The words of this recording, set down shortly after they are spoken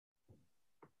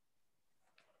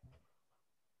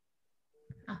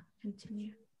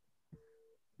Continue.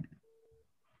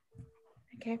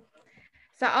 Okay.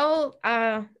 So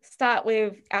I'll start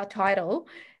with our title,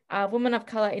 Women of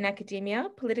Color in Academia,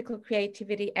 Political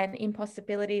Creativity and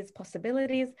Impossibilities,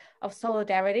 Possibilities of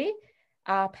Solidarity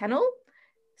panel.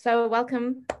 So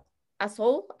welcome us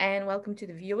all and welcome to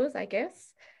the viewers, I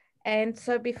guess. And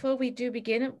so before we do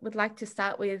begin, we'd like to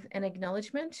start with an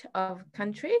acknowledgement of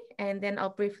country, and then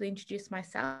I'll briefly introduce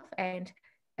myself and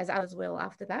as others will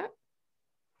after that.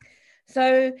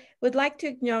 So we'd like to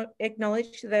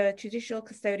acknowledge the traditional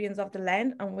custodians of the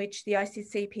land on which the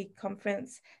ICCP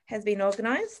conference has been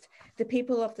organised, the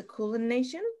people of the Kulin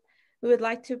Nation. We would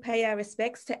like to pay our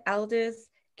respects to elders,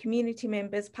 community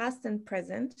members past and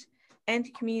present,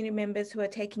 and community members who are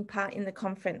taking part in the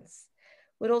conference.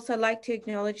 We'd also like to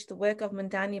acknowledge the work of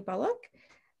Mandani Bullock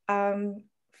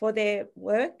for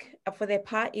their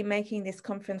part in making this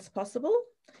conference possible.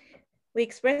 We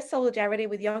express solidarity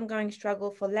with the ongoing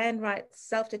struggle for land rights,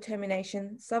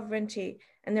 self-determination, sovereignty,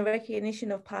 and the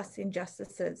recognition of past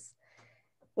injustices.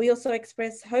 We also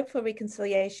express hope for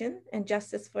reconciliation and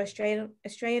justice for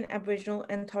Australian Aboriginal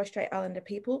and Torres Strait Islander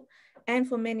people, and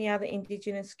for many other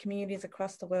Indigenous communities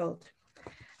across the world.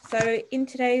 So in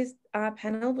today's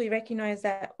panel, we recognise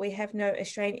that we have no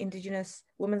Australian Indigenous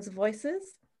women's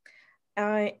voices,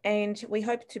 and we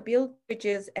hope to build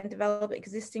bridges and develop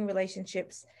existing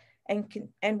relationships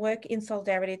and work in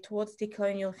solidarity towards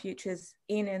decolonial futures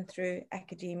in and through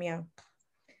academia.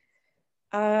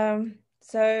 My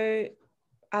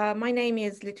name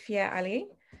is Lutfiye Ali,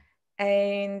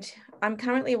 and I'm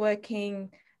currently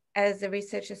working as a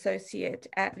research associate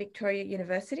at Victoria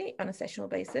University on a sessional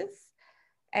basis.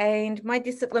 And my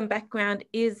discipline background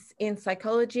is in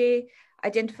psychology,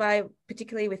 identify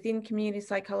particularly within community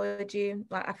psychology.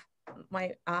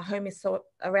 My home is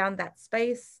around that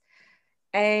space.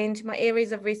 And my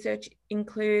areas of research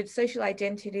include social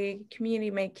identity,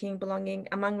 community making, belonging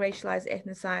among racialized,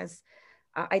 ethnicized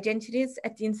identities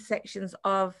at the intersections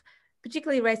of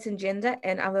particularly race and gender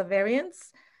and other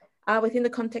variants within the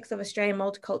context of Australian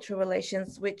multicultural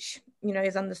relations, which,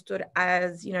 is understood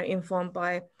as, informed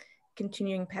by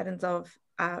continuing patterns of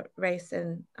race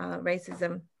and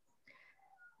racism.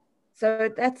 So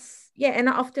that's, and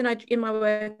often in my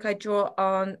work, I draw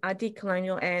on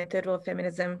decolonial and third world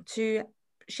feminism to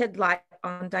shed light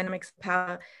on dynamics of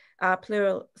power,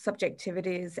 plural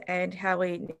subjectivities, and how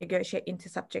we negotiate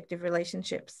intersubjective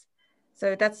relationships.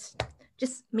 So that's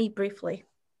just me briefly.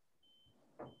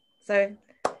 So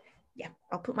yeah,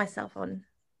 I'll put myself on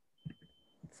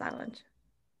silent.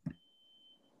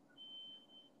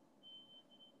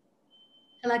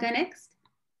 Shall I go next?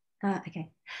 Okay.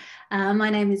 My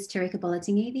name is Torika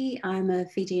Bolatagici. I'm a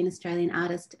Fijian Australian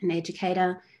artist and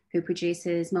educator who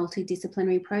produces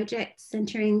multidisciplinary projects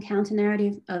centering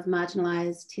counter-narrative of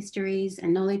marginalised histories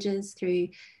and knowledges through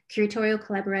curatorial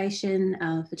collaboration,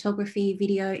 photography,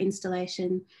 video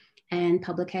installation, and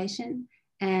publication.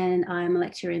 And I'm a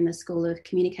lecturer in the School of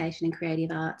Communication and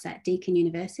Creative Arts at Deakin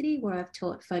University, where I've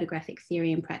taught photographic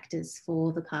theory and practice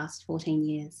for the past 14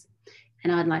 years.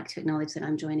 And I'd like to acknowledge that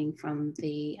I'm joining from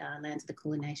the lands of the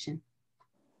Kulin Nation.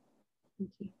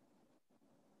 Thank you.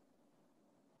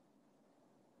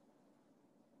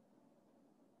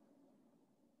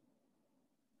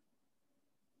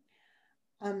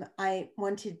 I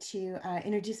wanted to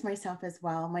introduce myself as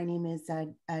well. My name is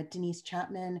Denise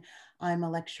Chapman. I'm a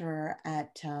lecturer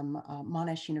at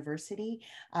Monash University.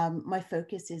 My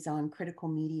focus is on critical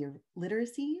media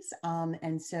literacies.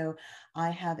 And so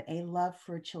I have a love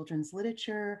for children's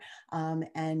literature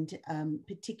and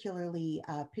particularly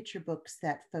picture books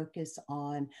that focus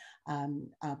on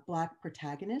Black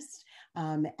protagonists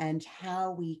and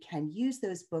how we can use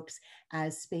those books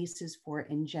as spaces for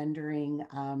engendering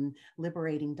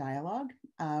liberating dialogue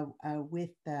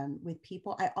with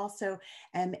people. I also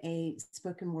am a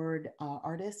spoken word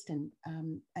artist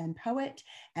and poet,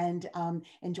 and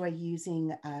enjoy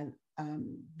using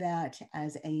that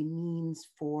as a means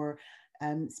for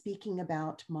speaking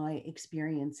about my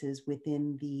experiences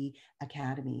within the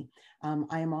academy.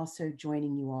 I am also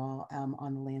joining you all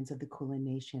on the lands of the Kulin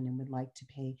Nation and would like to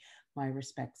pay my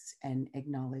respects and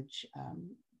acknowledge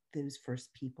those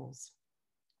First Peoples.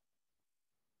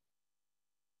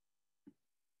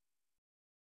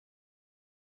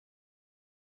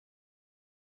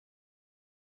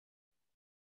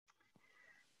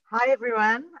 Hi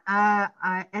everyone.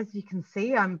 As you can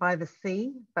see, I'm by the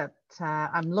sea, but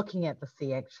I'm looking at the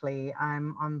sea actually.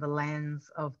 I'm on the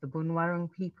lands of the Boonwurrung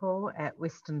people at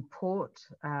Western Port,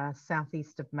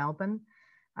 southeast of Melbourne.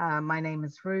 My name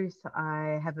is Ruth.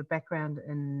 I have a background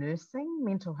in nursing,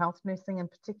 mental health nursing in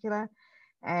particular,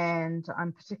 And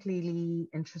I'm particularly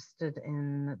interested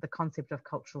in the concept of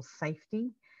cultural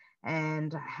safety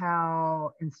and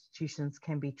how institutions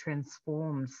can be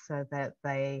transformed so that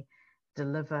they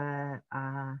deliver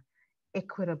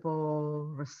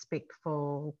equitable,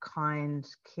 respectful, kind,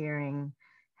 caring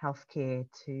healthcare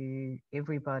to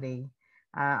everybody.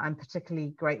 I'm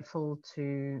particularly grateful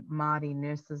to Māori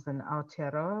nurses in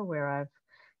Aotearoa, where I've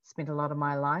spent a lot of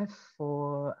my life,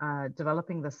 for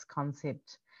developing this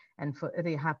concept, and for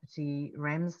Irihapati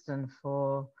Ramsden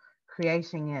for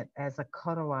creating it as a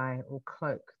korowai or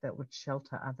cloak that would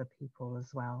shelter other people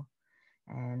as well.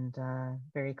 And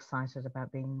very excited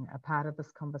about being a part of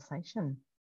this conversation.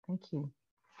 Thank you.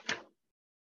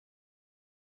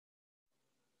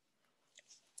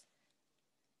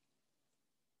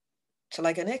 Shall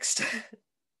I go next?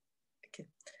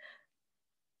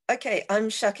 Okay, I'm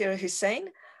Shakira Hussein.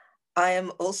 I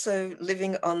am also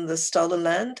living on the stolen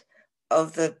land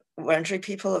of the Wurundjeri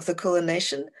people of the Kulin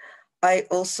Nation. I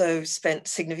also spent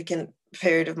significant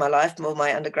period of my life, more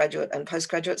my undergraduate and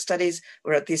postgraduate studies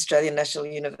were at the Australian National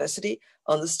University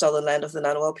on the stolen land of the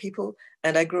Ngunnawal people.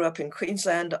 And I grew up in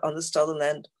Queensland on the stolen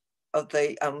land of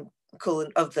the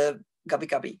Kulin, of the Gubbi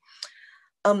Gubbi.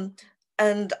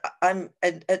 And I'm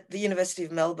at the University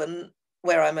of Melbourne,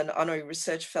 where I'm an honorary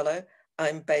research fellow.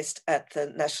 I'm based at the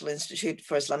National Institute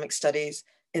for Islamic Studies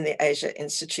in the Asia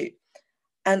Institute.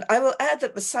 And I will add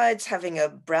that besides having a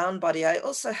brown body, I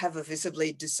also have a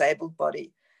visibly disabled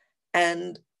body.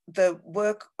 And the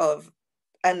work of,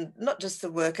 and not just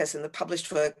the work as in the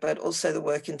published work, but also the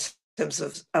work in terms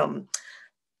of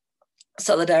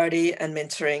solidarity and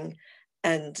mentoring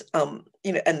and,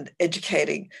 and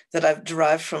educating that I've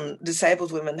derived from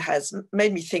disabled women has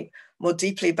made me think more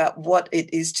deeply about what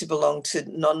it is to belong to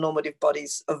non-normative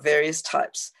bodies of various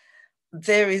types.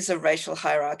 There is a racial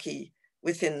hierarchy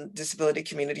within disability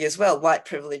community as well. White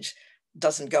privilege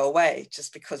doesn't go away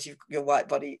just because your white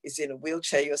body is in a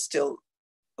wheelchair. You're still,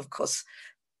 of course,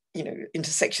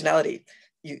 intersectionality.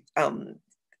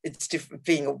 It's different.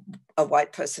 Being a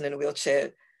white person in a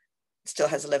wheelchair still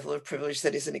has a level of privilege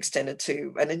that isn't extended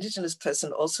to an Indigenous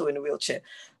person also in a wheelchair.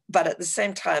 But at the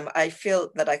same time, I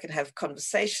feel that I can have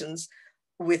conversations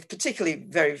with particularly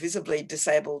very visibly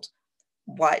disabled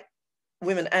white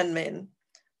women and men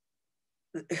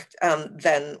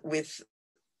than with,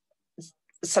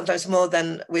 sometimes more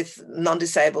than with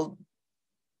non-disabled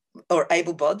or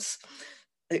able-bods,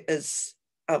 as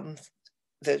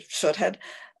the shorthand.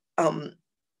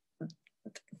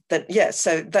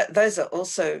 So those are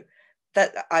also,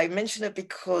 that I mention it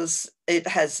because it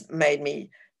has made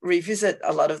me revisit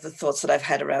a lot of the thoughts that I've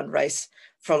had around race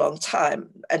for a long time,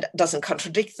 and it doesn't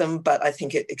contradict them, but I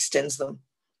think it extends them,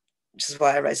 which is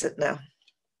why I raise it now.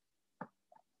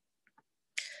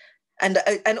 And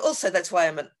also that's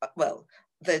why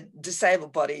the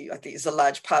disabled body, I think, is a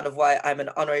large part of why I'm an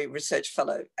honorary research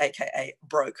fellow, AKA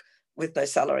broke with no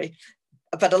salary,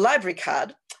 but a library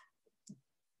card,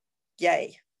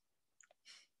 yay.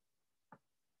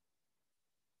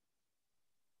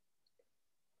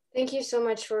 Thank you so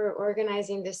much for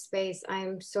organizing this space.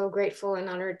 I'm so grateful and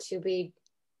honored to be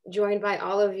joined by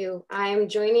all of you. I'm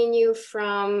joining you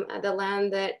from the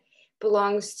land that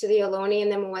belongs to the Ohlone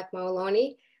and the Muwekma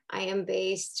Ohlone. I am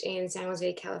based in San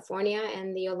Jose, California,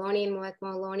 and the Ohlone and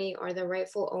Muwekma Ohlone are the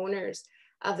rightful owners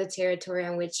of the territory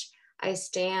on which I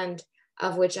stand,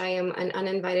 of which I am an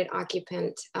uninvited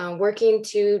occupant, working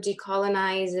to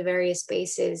decolonize the various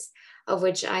spaces of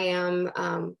which I am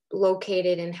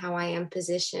located and how I am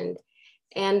positioned.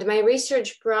 And my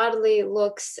research broadly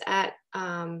looks at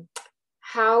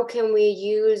how can we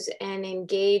use and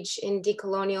engage in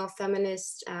decolonial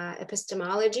feminist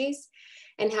epistemologies,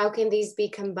 and how can these be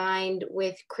combined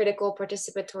with critical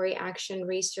participatory action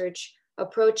research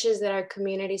approaches that are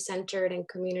community-centered and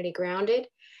community-grounded.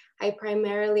 I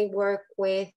primarily work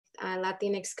with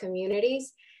Latinx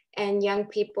communities and young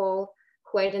people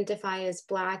who identify as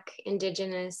Black,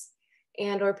 Indigenous,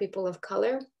 and or people of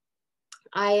color.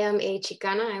 I am a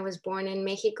Chicana. I was born in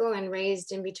Mexico and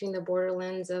raised in between the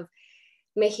borderlands of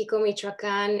Mexico,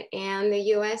 Michoacan, and the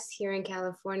US here in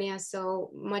California.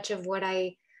 So much of what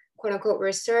I quote unquote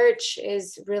research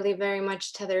is really very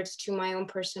much tethered to my own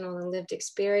personal and lived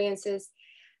experiences.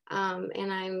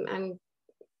 And I'm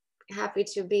happy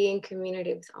to be in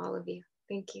community with all of you.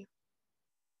 Thank you.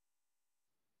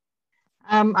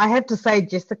 I have to say,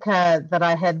 Jesica, that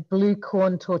I had blue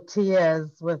corn tortillas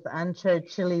with ancho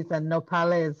chilies and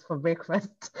nopales for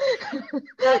breakfast.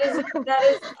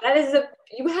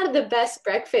 You had the best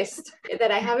breakfast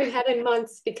that I haven't had in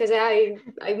months, because I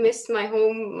missed my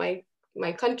home,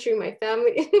 my country, my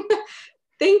family.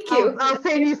 Thank you. I'll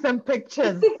send you some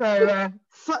pictures.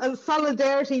 So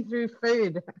solidarity through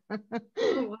food.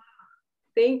 Wow.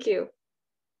 Thank you.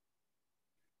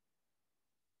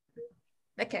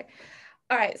 Okay.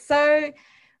 All right. So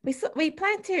we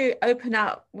plan to open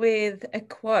up with a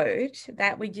quote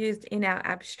that we used in our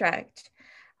abstract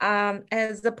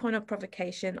as a point of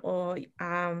provocation, or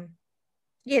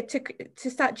to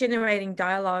start generating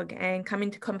dialogue and come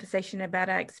into conversation about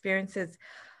our experiences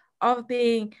of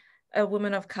being a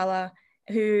woman of color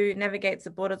who navigates the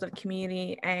borders of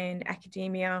community and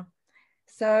academia.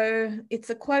 So it's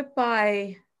a quote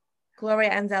by Gloria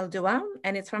Anzaldúa,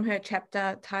 and it's from her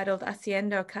chapter titled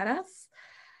Haciendo Caras,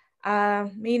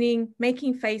 meaning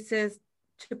making faces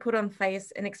to put on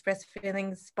face and express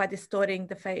feelings by distorting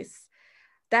the face.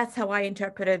 That's how I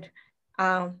interpreted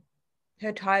her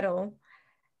title.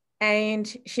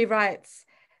 And she writes,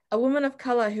 a woman of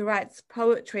color who writes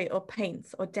poetry or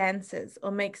paints or dances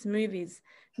or makes movies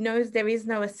knows there is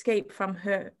no escape from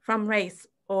race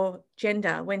or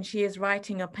gender when she is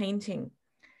writing or painting.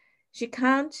 She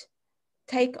can't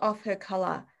take off her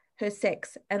color, her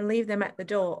sex, and leave them at the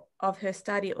door of her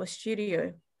study or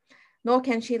studio, nor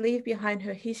can she leave behind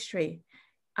her history.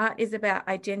 Art is about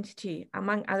identity,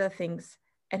 among other things,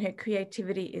 and her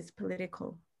creativity is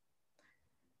political.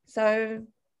 So,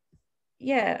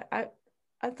 yeah,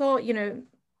 I thought,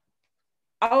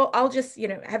 I'll just,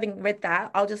 having read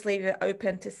that, I'll just leave it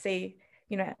open to see,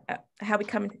 how we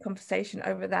come into conversation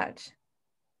over that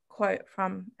quote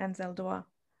from Anzaldúa.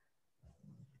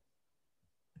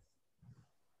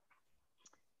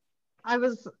 I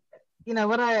was,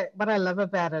 what I love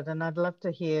about it, and I'd love to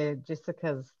hear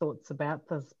Jessica's thoughts about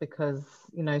this, because,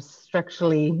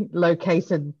 structurally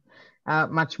located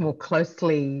much more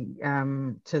closely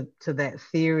to that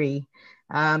theory.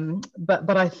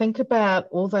 But I think about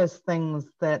all those things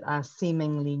that are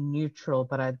seemingly neutral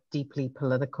but are deeply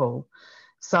political.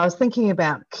 So I was thinking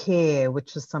about care,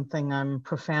 which is something I'm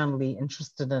profoundly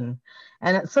interested in.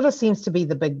 And it sort of seems to be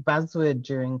the big buzzword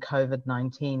during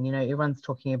COVID-19. Everyone's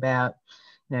talking about,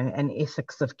 an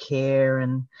ethics of care,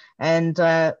 and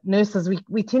nurses,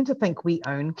 we tend to think we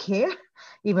own care,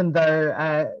 even though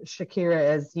Shakira,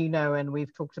 as you know, and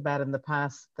we've talked about in the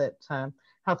past, that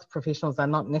health professionals are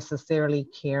not necessarily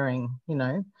caring,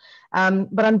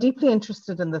 but I'm deeply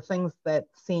interested in the things that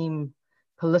seem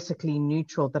politically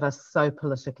neutral that are so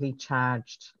politically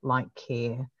charged, like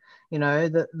care.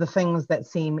 The things that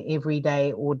seem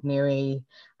everyday, ordinary,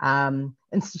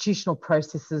 institutional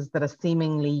processes that are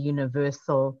seemingly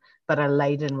universal but are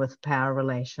laden with power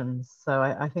relations. So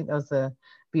I think that was a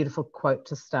beautiful quote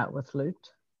to start with, Lut.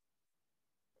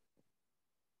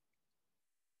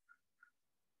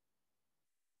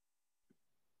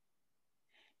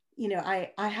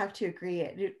 I have to agree.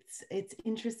 It's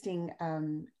interesting.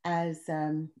 As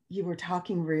you were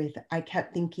talking, Ruth, I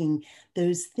kept thinking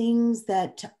those things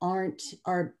that are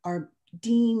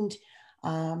deemed,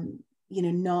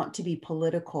 not to be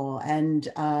political, and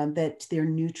that they're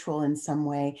neutral in some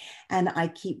way. And I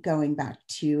keep going back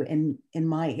to, in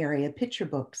my area, picture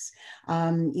books.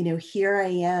 Here I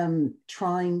am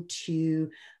trying to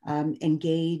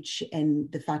engage in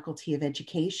the Faculty of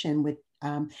Education with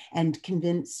and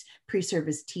convince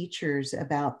pre-service teachers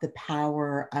about the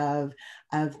power of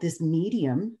this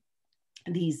medium,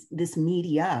 this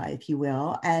media, if you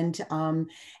will, and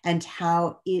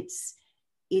how it's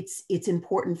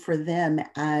important for them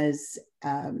as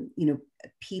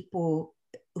people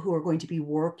who are going to be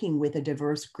working with a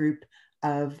diverse group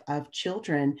of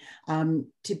children,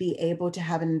 to be able to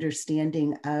have an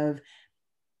understanding of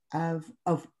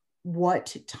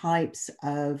what types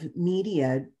of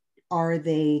media are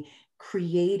they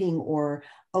creating or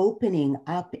opening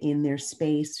up in their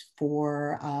space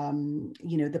for,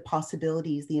 the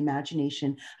possibilities, the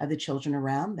imagination of the children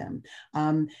around them.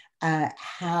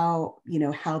 How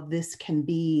this can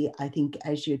be, I think,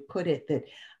 as you put it, that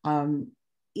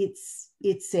it's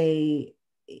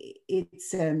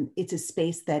a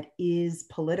space that is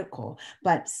political,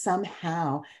 but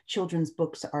somehow children's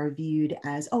books are viewed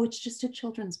as, oh, it's just a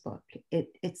children's book.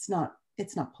 It's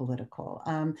not political.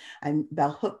 And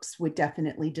Bell Hooks would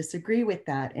definitely disagree with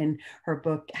that in her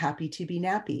book, Happy to be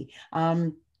Nappy.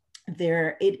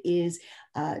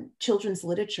 Children's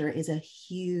literature is a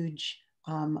huge,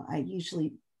 I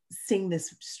usually sing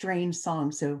this strange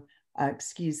song, so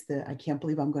excuse I can't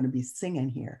believe I'm going to be singing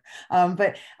here.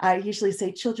 But I usually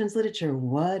say children's literature,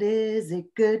 what is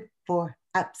it good for?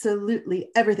 Absolutely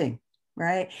everything.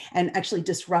 Right. And actually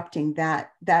disrupting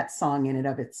that song in and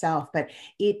of itself. But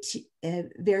it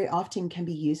very often can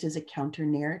be used as a counter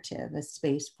narrative, a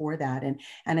space for that. And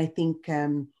I think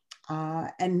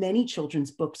And many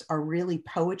children's books are really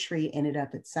poetry in and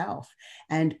of itself.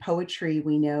 And poetry,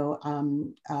 we know,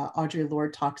 Audre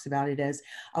Lorde talks about it as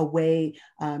a way,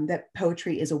 that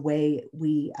poetry is a way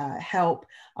we help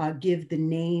give the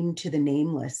name to the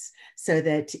nameless so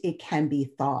that it can be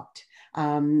thought.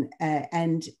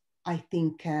 And I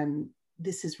think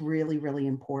this is really, really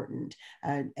important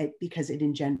because it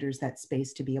engenders that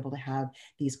space to be able to have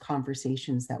these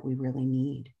conversations that we really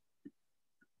need.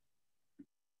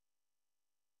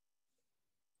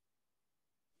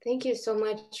 Thank you so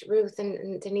much, Ruth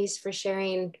and Denise, for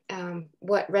sharing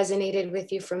what resonated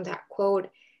with you from that quote,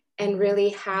 and really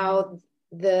how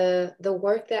the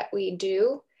work that we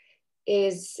do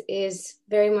is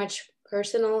very much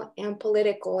personal and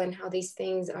political, and how these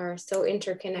things are so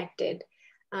interconnected,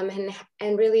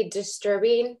 and really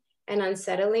disturbing and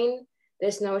unsettling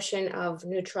this notion of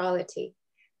neutrality.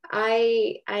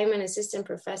 I'm an assistant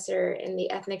professor in the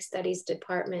ethnic studies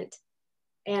department,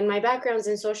 and my background's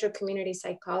in social community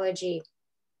psychology.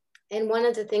 And one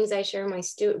of the things I share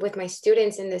with my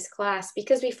students in this class,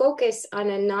 because we focus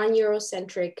on a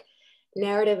non-Eurocentric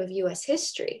narrative of US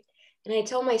history. And I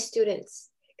tell my students,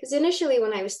 because initially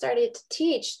when I was started to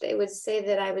teach, they would say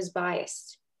that I was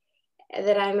biased,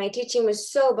 that my teaching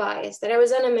was so biased, that I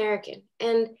was un-American.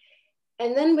 And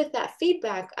then with that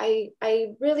feedback, I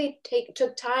really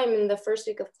took time in the first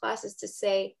week of classes to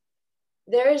say,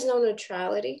 there is no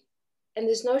neutrality. And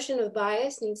this notion of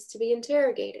bias needs to be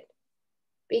interrogated,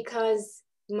 because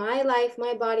my life,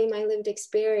 my body, my lived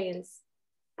experience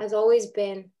has always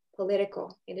been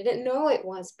political. I didn't know it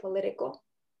was political,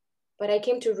 but I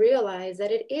came to realize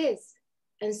that it is.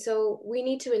 And so we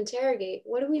need to interrogate,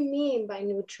 what do we mean by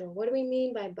neutral? What do we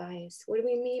mean by bias? What do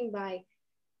we mean by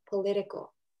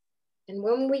political? And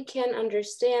when we can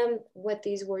understand what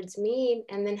these words mean,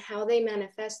 and then how they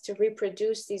manifest to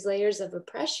reproduce these layers of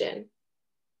oppression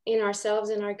in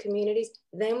ourselves and our communities,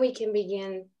 then we can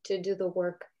begin to do the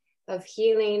work of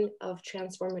healing, of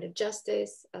transformative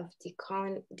justice, of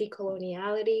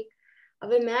decoloniality,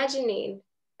 of imagining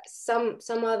some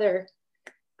other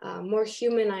more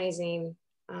humanizing,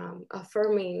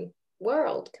 affirming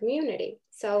world, community.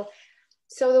 So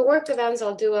the work of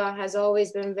Ansel Dua has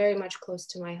always been very much close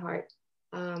to my heart,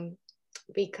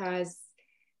 because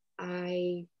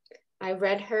I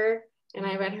read her, and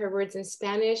I read her words in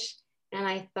Spanish, and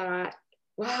I thought,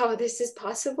 wow, this is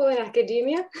possible in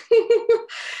academia?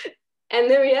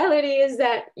 And the reality is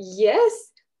that,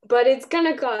 yes, but it's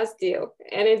gonna cost you,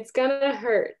 and it's gonna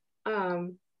hurt.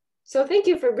 So thank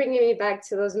you for bringing me back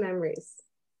to those memories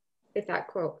with that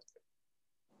quote.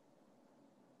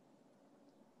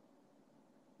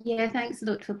 Yeah, thanks,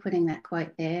 Lut, for putting that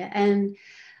quote there. And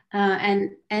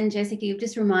Jesica, you've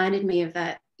just reminded me of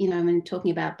that, you know, when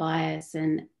talking about bias.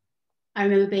 And I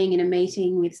remember being in a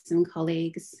meeting with some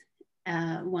colleagues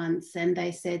once, and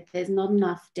they said there's not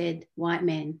enough dead white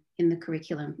men in the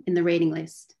curriculum, in the reading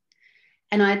list.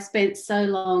 And I'd spent so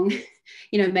long,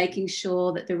 you know, making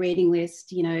sure that the reading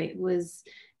list, you know, was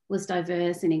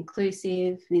diverse and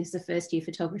inclusive. And this is the first year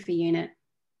photography unit.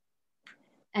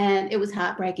 And it was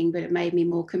heartbreaking, but it made me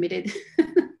more committed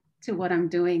to what I'm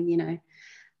doing, you know.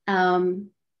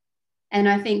 And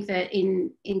I think that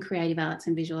in creative arts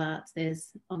and visual arts, there's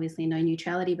obviously no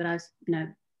neutrality, but I've, you know,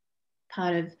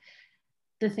 part of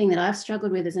the thing that I've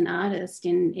struggled with as an artist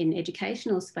in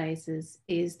educational spaces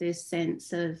is this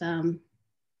sense of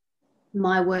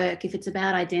my work, if it's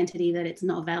about identity, that it's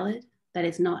not valid, that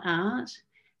it's not art,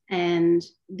 and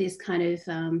this kind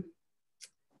of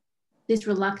this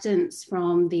reluctance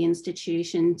from the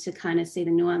institution to kind of see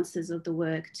the nuances of the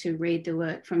work, to read the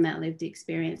work from that lived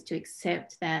experience, to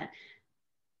accept that,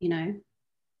 you know,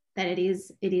 that it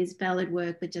is valid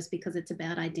work, but just because it's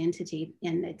about identity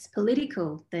and it's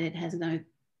political, that it has no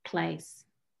place.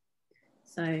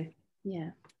 So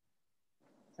yeah.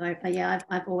 So yeah,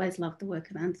 I've always loved the work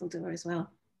of Ansel Dua as well.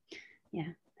 Yeah,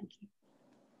 thank you.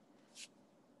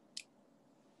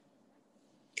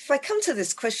 If I come to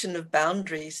this question of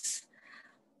boundaries,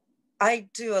 I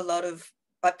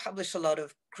publish a lot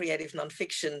of creative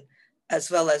nonfiction as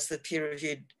well as the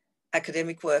peer-reviewed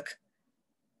academic work.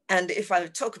 And if I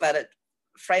talk about it,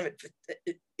 frame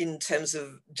it in terms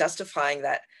of justifying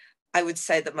that, I would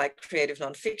say that my creative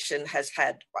nonfiction has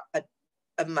had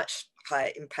a much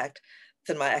higher impact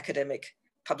than my academic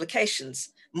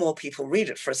publications. More people read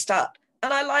it for a start.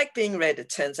 And I like being read, it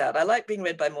turns out. I like being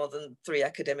read by more than 3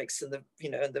 academics who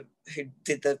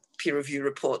did the peer review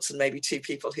reports, and maybe 2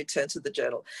 people who turned to the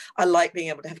journal. I like being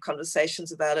able to have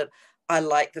conversations about it. I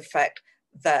like the fact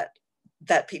that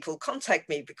people contact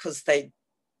me because I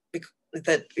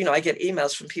get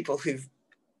emails from people who've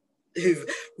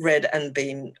read and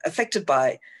been affected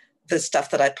by the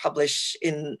stuff that I publish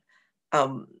in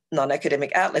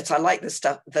non-academic outlets. I like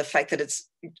the fact that it's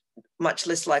much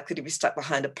less likely to be stuck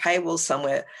behind a paywall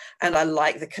somewhere. And I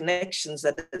like the connections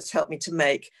that it's helped me to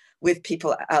make with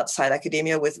people outside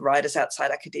academia, with writers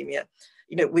outside academia,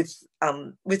 you know,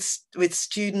 with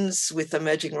students, with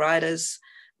emerging writers,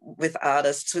 with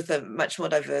artists, with a much more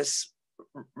diverse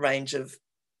range of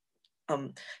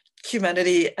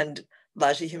humanity, and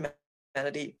largely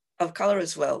humanity of color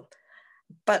as well.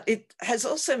 But it has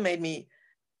also made me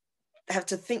have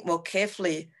to think more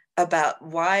carefully about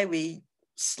why we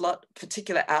slot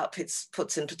particular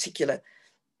outputs in particular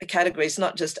categories,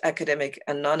 not just academic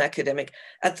and non-academic.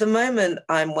 At the moment,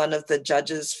 I'm one of the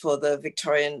judges for the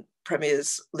Victorian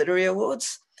Premier's Literary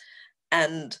Awards.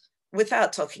 And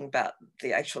without talking about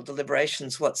the actual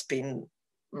deliberations, what's been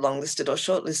longlisted or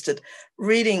shortlisted,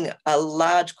 reading a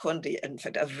large quantity, in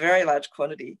fact, a very large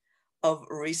quantity of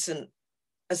recent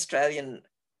Australian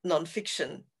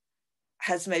nonfiction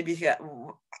has made me think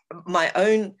my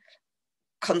own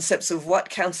concepts of what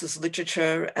counts as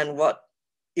literature and what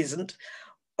isn't,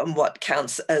 and what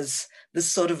counts as the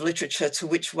sort of literature to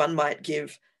which one might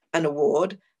give an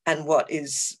award and what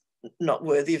is not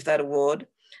worthy of that award.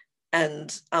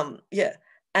 And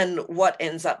and what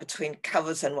ends up between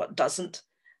covers and what doesn't.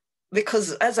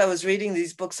 Because as I was reading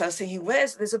these books, I was thinking,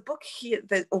 there's a book here,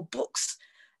 or books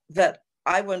that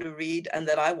I want to read and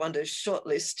that I want to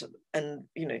shortlist, and,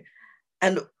 you know,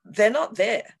 and they're not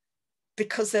there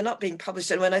because they're not being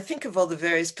published. And when I think of all the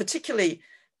various particularly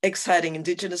exciting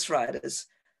Indigenous writers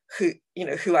who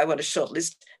I want to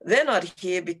shortlist, they're not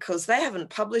here because they haven't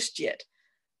published yet.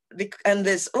 And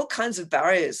there's all kinds of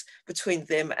barriers between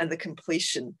them and the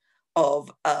completion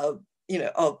of a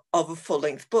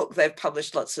full-length book. They've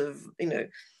published lots of,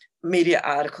 media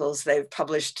articles. They've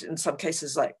published, in some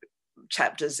cases, like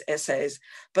chapters, essays,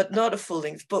 but not a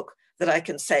full-length book that I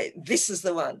can say, this is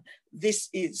the one. This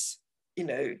is,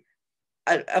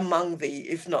 among the,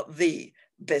 if not the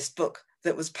best book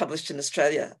that was published in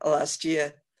Australia last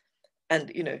year.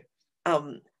 And,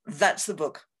 that's the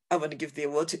book I want to give the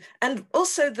award to. And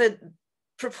also the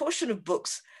proportion of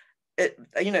books, I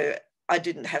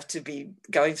didn't have to be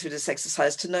going through this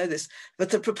exercise to know this, but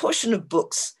the proportion of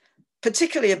books,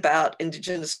 particularly about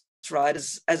Indigenous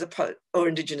writers or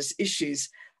Indigenous issues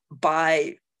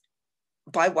by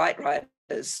white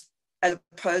writers, as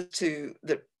opposed to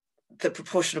the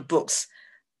proportion of books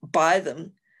by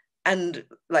them. And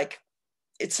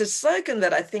it's a slogan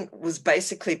that I think was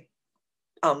basically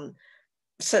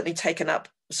certainly taken up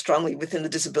strongly within the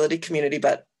disability community,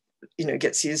 but,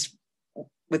 gets used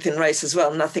within race as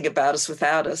well. Nothing about us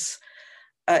without us.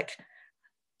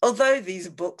 Although these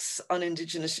books on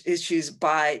Indigenous issues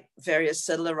by various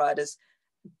settler writers,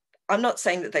 I'm not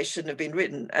saying that they shouldn't have been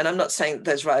written, and I'm not saying that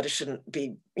those writers shouldn't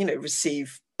be,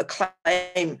 receive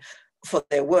acclaim for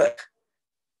their work,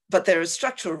 but there are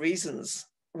structural reasons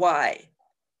why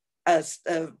a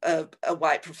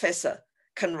white professor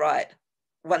can write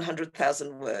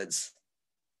 100,000 words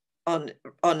on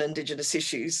Indigenous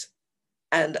issues,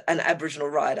 and an Aboriginal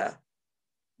writer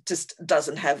just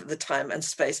doesn't have the time and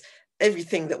space,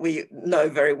 everything that we know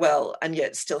very well, and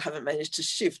yet still haven't managed to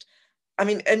shift. I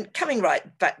mean, and coming right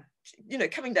back,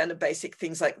 coming down to basic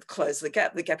things like close the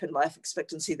gap in life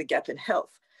expectancy, the gap in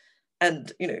health.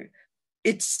 And,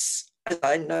 it's, as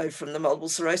I know from the multiple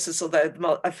sclerosis,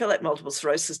 although I feel like multiple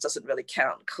sclerosis doesn't really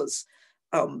count because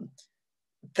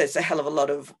there's a hell of a lot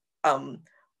of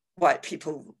white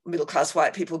people, middle-class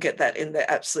white people get that in their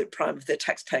absolute prime of their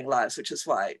tax-paying lives, which is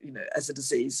why, as a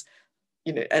disease,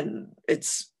 and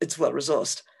it's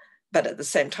well-resourced. But at the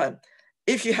same time,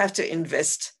 if you have to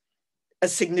invest a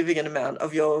significant amount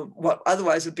of what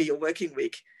otherwise would be your working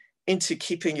week into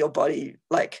keeping your body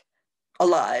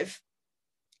alive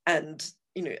and,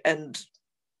 and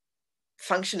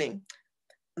functioning,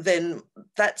 then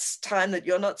that's time that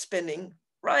you're not spending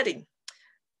writing.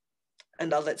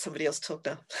 And I'll let somebody else talk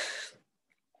now.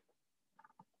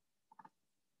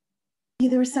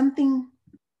 There was something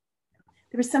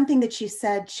that you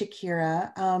said,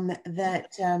 Shakira,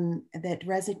 that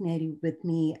resonated with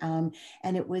me, and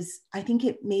I think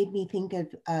it made me think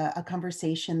of a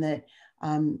conversation that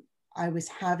I was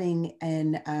having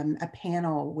in a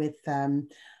panel with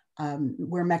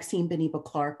where Maxine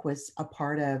Beniba-Clark was a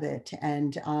part of it,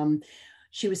 and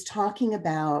she was talking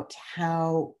about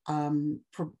how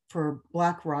for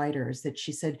Black writers, that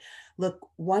she said, look,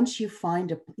 once you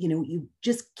find you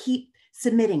just keep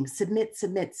submit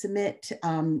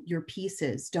your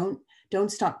pieces.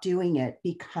 Don't stop doing it,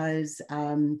 because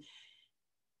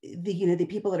the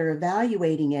people that are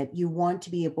evaluating it, you want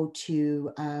to be able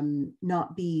to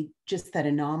not be just that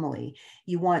anomaly.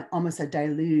 You want almost a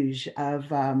deluge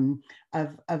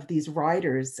of these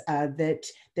writers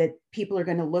that people are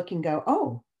going to look and go,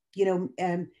 oh,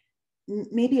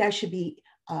 maybe I should be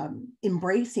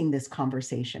embracing this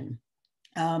conversation.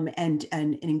 And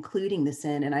including this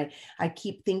in. And I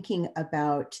keep thinking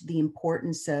about the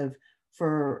importance of,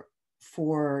 for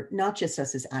not just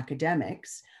us as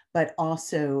academics, but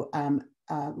also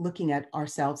looking at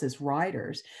ourselves as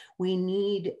writers. We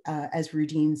need, as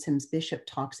Rudine Sims Bishop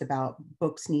talks about,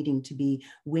 books needing to be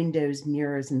windows,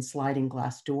 mirrors, and sliding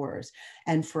glass doors.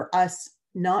 And for us,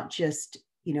 not just,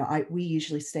 we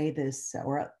usually say this,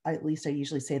 or at least I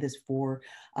usually say this for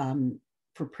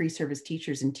pre-service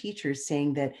teachers and teachers,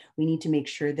 saying that we need to make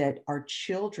sure that our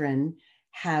children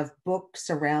have books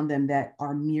around them that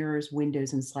are mirrors,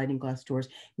 windows, and sliding glass doors.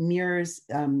 Mirrors,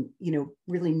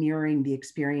 really mirroring the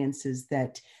experiences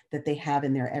that they have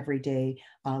in their everyday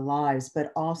lives,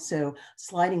 but also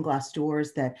sliding glass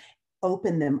doors that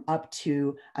open them up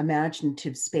to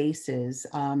imaginative spaces,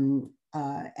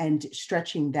 and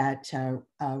stretching that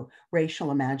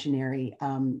racial imaginary,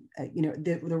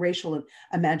 the racial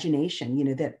imagination,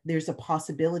 that there's a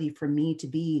possibility for me to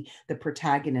be the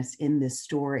protagonist in this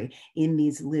story, in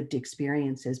these lived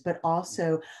experiences, but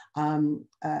also,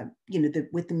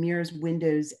 with the mirrors,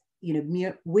 windows,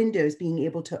 windows being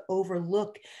able to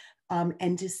overlook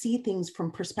and to see things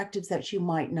from perspectives that you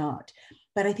might not.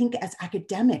 But I think as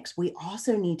academics, we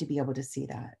also need to be able to see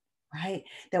that. Right?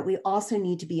 That we also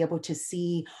need to be able to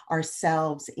see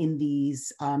ourselves in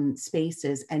these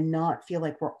spaces and not feel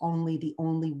like we're the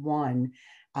only one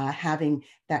having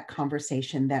that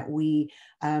conversation, that we,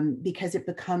 because it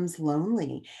becomes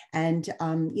lonely. And,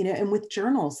 and with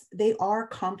journals, they are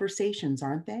conversations,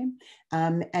 aren't they?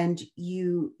 And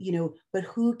but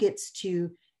who gets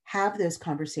to have those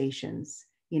conversations?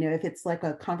 If it's like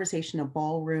a conversation, a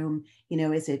ballroom,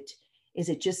 is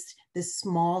it just this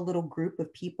small little group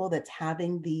of people that's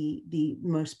having the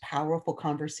most powerful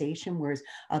conversation, whereas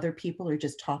other people are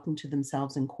just talking to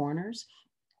themselves in corners?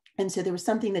 And so there was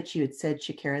something that you had said,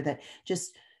 Shakira, that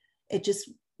just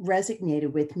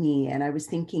resonated with me. And I was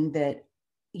thinking that,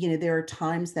 there are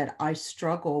times that I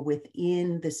struggle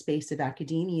within the space of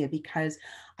academia because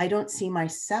I don't see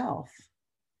myself.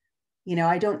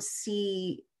 I don't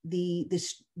see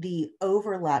the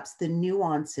overlaps, the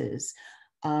nuances,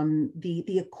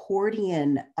 the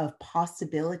accordion of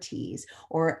possibilities,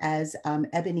 or as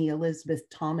Ebony Elizabeth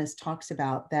Thomas talks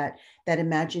about, that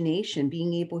imagination,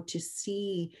 being able to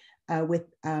see with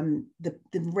the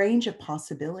range of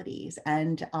possibilities,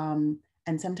 and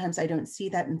sometimes I don't see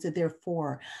that, and so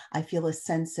therefore I feel a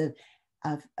sense of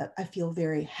I feel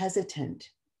very hesitant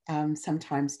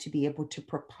sometimes to be able to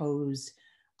propose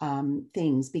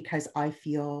things, because I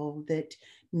feel that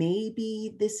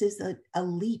maybe this is a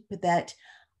leap that,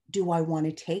 do I want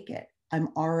to take it? I'm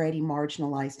already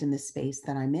marginalized in the space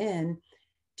that I'm in.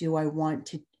 Do I want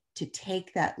to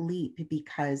take that leap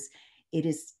because it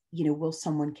is, will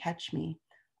someone catch me?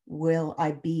 Will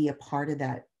I be a part of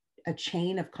that, a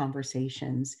chain of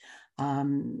conversations?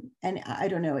 And I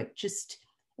don't know, it just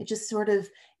sort of,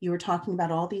 you were talking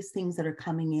about all these things that are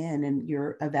coming in and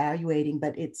you're evaluating,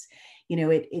 but it's,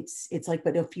 it's like,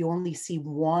 but if you only see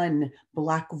one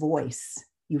Black voice,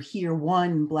 you hear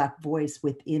one Black voice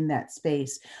within that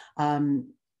space,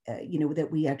 that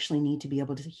we actually need to be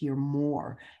able to hear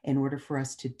more in order for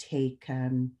us to take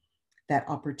that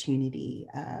opportunity,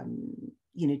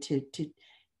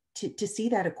 to see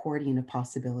that accordion of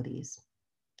possibilities.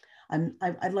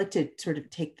 I'd like to sort of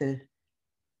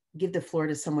give the floor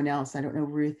to someone else. I don't know,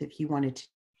 Ruth, if you wanted to.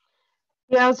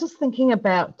 Yeah, I was just thinking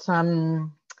about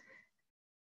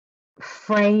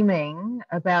framing,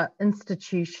 about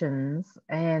institutions,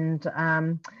 and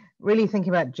really thinking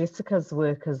about Jessica's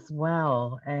work as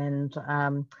well, and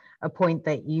a point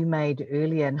that you made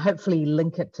earlier, and hopefully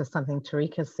link it to something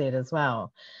Torika said as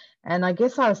well. And I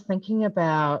guess I was thinking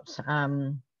about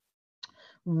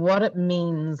what it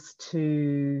means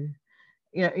to,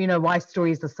 why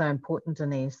stories are so important,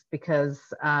 Denise, because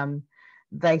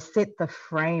they set the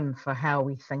frame for how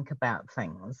we think about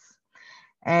things.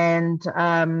 And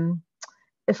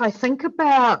if I think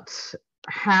about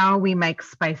how we make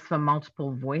space for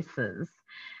multiple voices,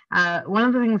 one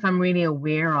of the things I'm really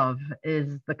aware of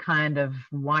is the kind of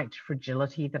white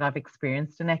fragility that I've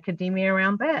experienced in academia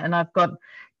around that. And I've got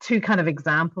two kind of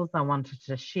examples I wanted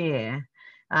to share.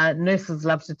 Nurses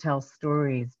love to tell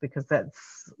stories because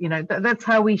that's, that's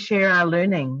how we share our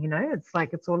learning. It's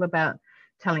like, it's all about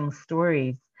telling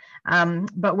stories.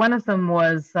 But one of them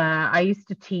was, I used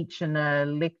to teach in a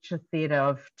lecture theatre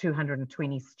of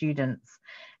 220 students,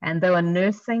 and they were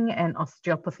nursing and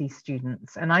osteopathy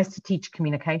students. And I used to teach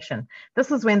communication.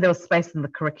 This is when there was space in the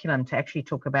curriculum to actually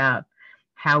talk about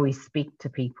how we speak to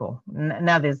people.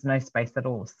 Now there's no space at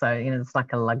all. So, it's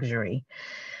like a luxury.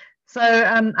 So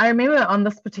I remember on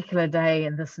this particular day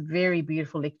in this very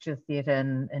beautiful lecture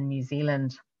theatre in New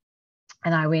Zealand,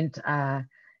 and I went,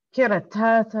 kia ora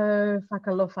tātou,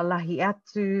 whakalofa lahi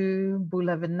atu,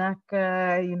 bula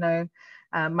vinaka,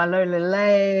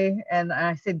 malolele, and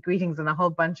I said greetings in a whole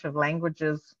bunch of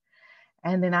languages.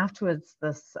 And then afterwards,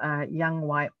 this young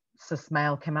white cis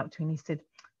male came up to me and he said,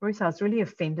 Ruth, I was really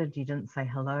offended you didn't say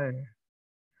hello,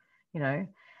 And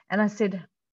I said,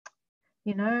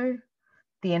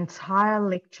 the entire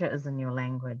lecture is in your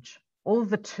language. All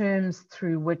the terms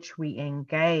through which we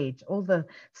engage, all the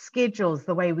schedules,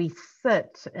 the way we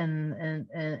sit in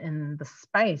the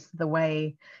space, the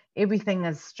way everything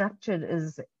is structured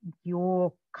is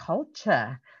your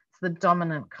culture. It's the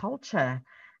dominant culture.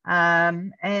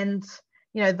 And,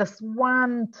 this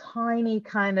one tiny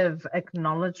kind of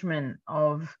acknowledgement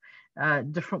of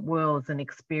different worlds and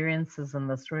experiences in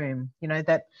this room,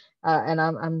 that and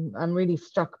I'm really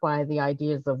struck by the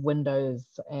ideas of windows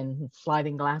and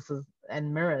sliding glasses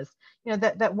and mirrors,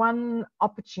 that one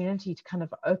opportunity to kind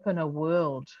of open a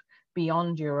world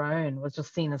beyond your own was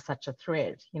just seen as such a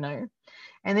threat,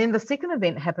 And then the second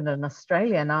event happened in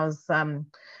Australia, and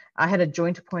I had a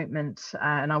joint appointment,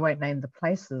 and I won't name the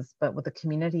places, but with a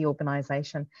community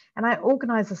organisation, and I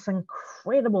organised this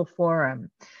incredible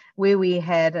forum where we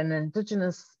had an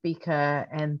Indigenous speaker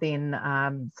and then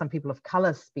some people of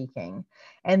colour speaking,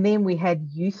 and then we had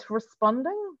youth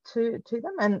responding to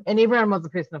them, and everyone was a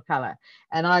person of colour,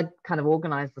 and I kind of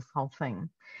organised this whole thing,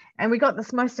 and we got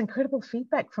this most incredible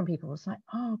feedback from people. It was like,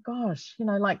 oh gosh,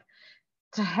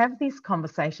 to have these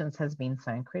conversations has been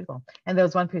so incredible. And there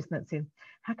was one person that said,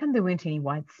 how come there weren't any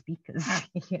white speakers?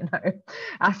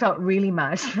 I felt really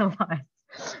marginalized.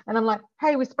 And I'm like,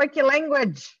 hey, we spoke your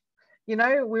language. We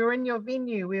were in your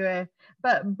venue.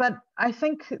 But I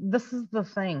think this is the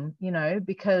thing,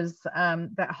 because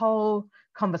that whole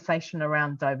conversation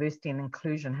around diversity and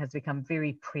inclusion has become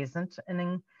very present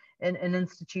in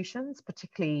institutions,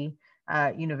 particularly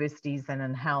universities and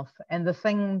in health. And the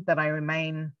thing that I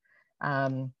remain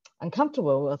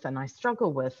uncomfortable with and I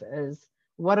struggle with is,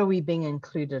 what are we being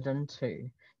included into?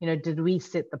 Did we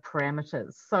set the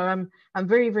parameters? So I'm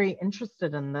very, very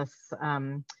interested in this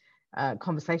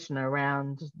conversation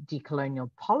around decolonial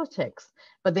politics,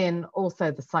 but then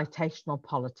also the citational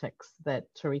politics that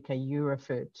Torika, you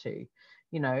referred to.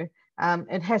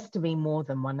 It has to be more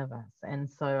than one of us. And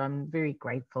so I'm very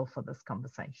grateful for this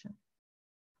conversation.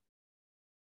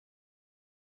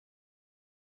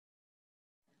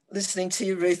 Listening to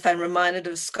you, Ruth, I'm reminded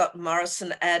of Scott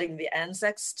Morrison adding the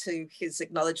Anzacs to his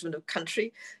acknowledgement of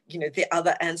country, the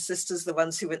other ancestors, the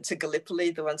ones who went to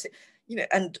Gallipoli, the ones who,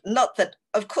 and not that,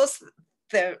 of course,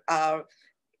 there are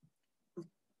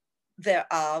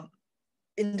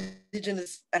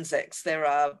Indigenous Anzacs, there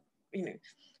are,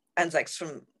 Anzacs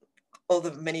from all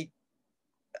the many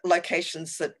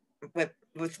locations that were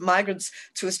with migrants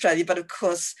to Australia, but of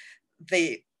course,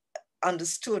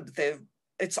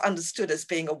 it's understood as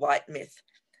being a white myth,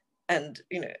 and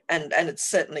and it's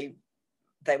certainly,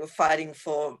 they were fighting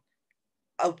for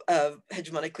a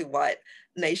hegemonically white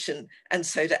nation, and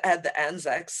so to add the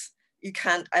Anzacs, you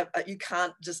can't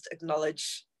just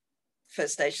acknowledge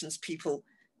First Nations people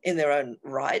in their own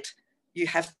right. You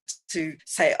have to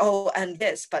say, oh, and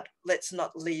yes, but let's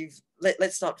not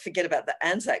forget about the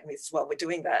Anzac myths while we're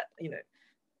doing that.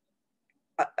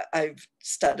 I've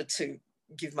started to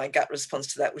give my gut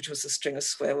response to that, which was a string of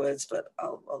swear words, but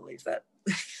I'll leave that.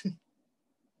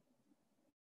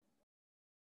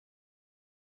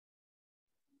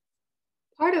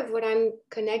 Part of what I'm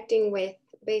connecting with,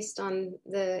 based on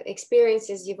the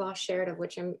experiences you've all shared, of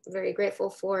which I'm very grateful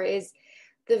for, is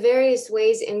the various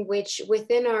ways in which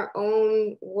within our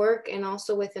own work and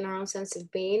also within our own sense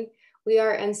of being, we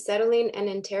are unsettling and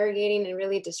interrogating and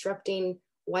really disrupting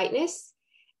whiteness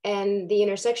and the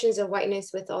intersections of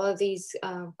whiteness with all of these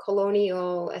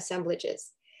colonial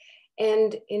assemblages.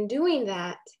 And in doing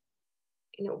that,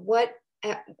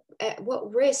 at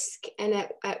what risk and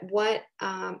at what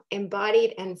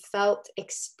embodied and felt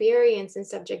experience and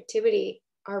subjectivity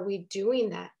are we doing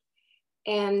that?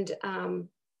 And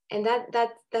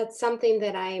that's something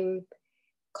that I'm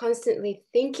constantly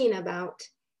thinking about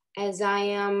as I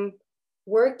am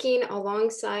working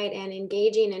alongside and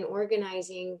engaging and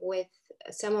organizing with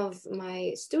some of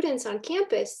my students on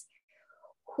campus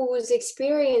whose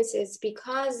experiences,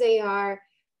 because they are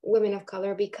women of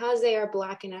color, because they are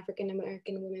Black and African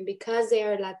American women, because they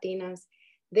are Latinas,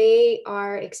 they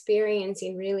are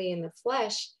experiencing really in the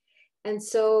flesh. And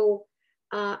so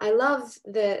I love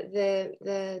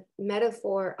the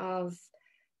metaphor of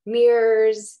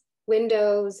mirrors,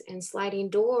 windows, and sliding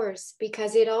doors,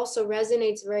 because it also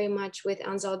resonates very much with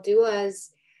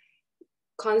Anzaldua's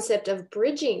concept of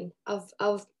bridging,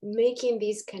 of making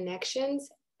these connections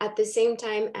at the same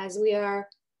time as we are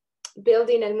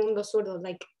building El Mundo Sordo,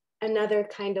 like another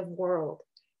kind of world,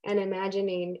 and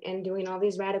imagining and doing all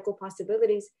these radical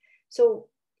possibilities. So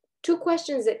 2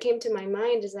 questions that came to my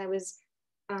mind as I was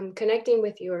connecting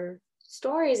with your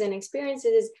stories and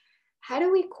experiences is, how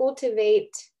do we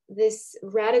cultivate this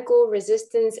radical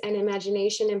resistance and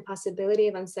imagination and possibility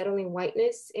of unsettling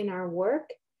whiteness in our work?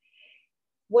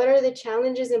 What are the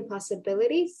challenges and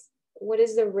possibilities? What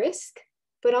is the risk?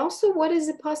 But also, what is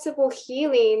the possible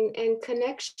healing and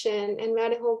connection and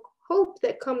radical hope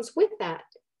that comes with that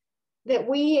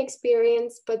we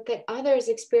experience, but that others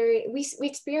experience? We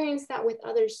experience that with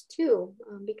others too,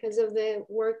 because of the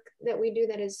work that we do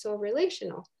that is so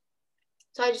relational.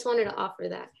 So I just wanted to offer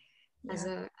that as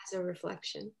a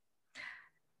reflection.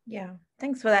 Yeah,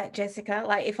 thanks for that, Jessica.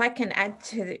 Like, if I can add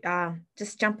to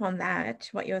just jump on that,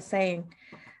 what you're saying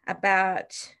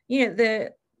about, you know,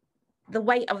 the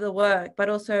weight of the work, but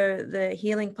also the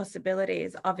healing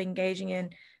possibilities of engaging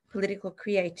in political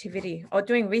creativity or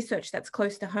doing research that's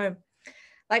close to home.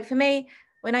 Like for me,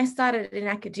 when I started in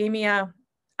academia,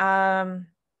 when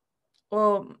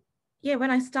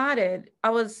I started, I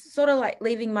was sort of like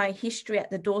leaving my history at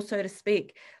the door, so to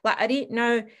speak. Like I didn't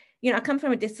know, you know, I come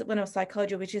from a discipline of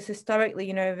psychology, which is historically,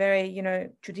 you know, very, you know,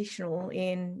 traditional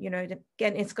in, you know,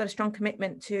 again, it's got a strong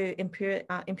commitment to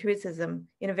empiricism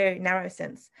in a very narrow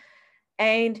sense.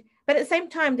 But at the same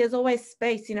time, there's always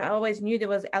space, you know, I always knew there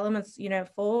was elements, you know,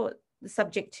 for the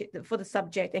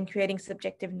subject and creating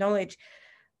subjective knowledge,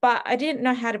 but I didn't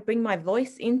know how to bring my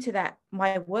voice into that,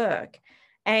 my work.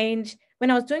 And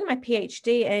when I was doing my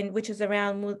PhD, and which is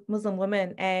around Muslim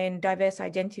women and diverse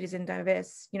identities and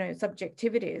diverse, you know,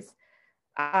 subjectivities,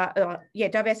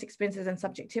 diverse experiences and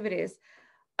subjectivities,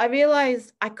 I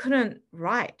realized I couldn't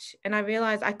write, and I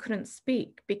realized I couldn't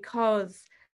speak because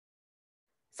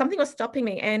something was stopping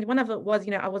me. And one of it was,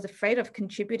 you know, I was afraid of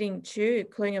contributing to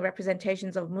colonial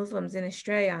representations of Muslims in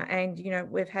Australia. And, you know,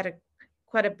 we've had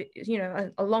quite a bit, you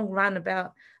know, a long run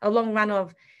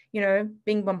of, you know,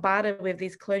 being bombarded with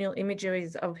these colonial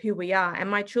imageries of who we are. And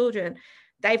my children,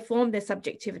 they formed their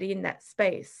subjectivity in that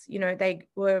space. You know, they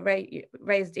were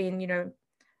raised in, you know,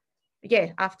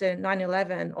 after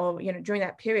 9/11 or, you know, during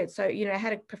that period. So, you know, it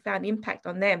had a profound impact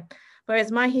on them.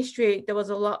 Whereas my history, there was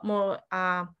a lot more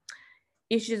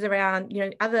issues around, you know,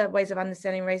 other ways of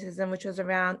understanding racism, which was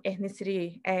around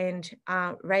ethnicity and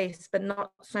race, but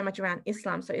not so much around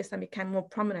Islam. So Islam became more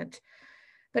prominent.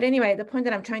 But anyway, the point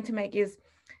that I'm trying to make is,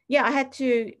 I had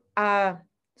to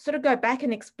sort of go back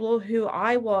and explore who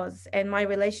I was and my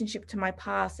relationship to my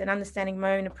past and understanding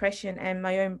my own oppression and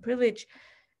my own privilege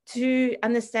to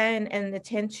understand and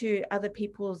attend to other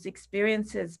people's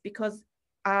experiences, because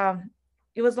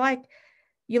it was like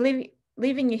you're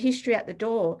leaving your history at the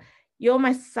door. You're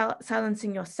almost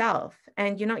silencing yourself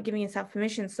and you're not giving yourself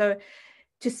permission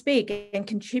to speak and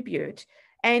contribute.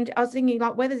 And I was thinking,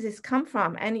 like, where does this come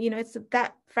from? And, you know, it's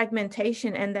that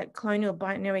fragmentation and that colonial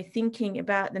binary thinking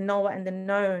about the knower and the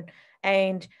known,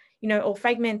 and, you know, or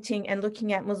fragmenting and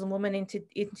looking at Muslim women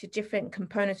into different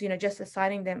components, you know, just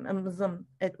assigning them a Muslim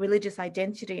religious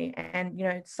identity and, you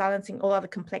know, silencing all other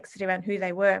complexity around who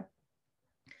they were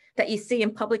that you see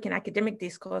in public and academic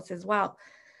discourse as well.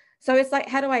 So it's like,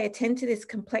 how do I attend to this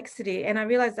complexity? And I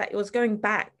realized that it was going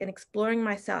back and exploring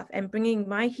myself and bringing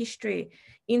my history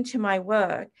into my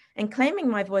work and claiming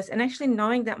my voice, and actually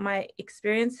knowing that my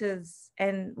experiences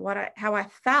and how I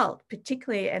felt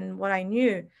particularly and what I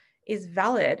knew is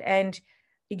valid and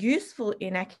useful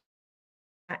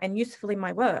and useful in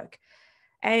my work.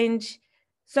 And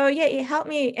so, it helped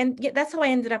me. And that's how I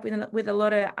ended up with a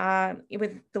lot of,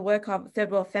 with the work of third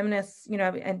world feminists, you know,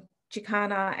 and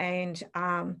Chicana and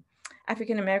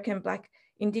African-American, Black,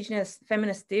 Indigenous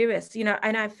feminist theorists, you know,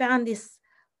 and I found this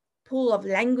pool of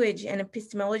language and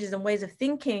epistemologies and ways of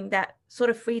thinking that sort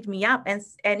of freed me up. And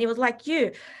it was like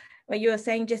what you were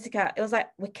saying, Jessica, it was like,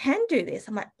 we can do this.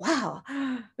 I'm like, wow,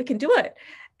 we can do it.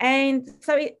 And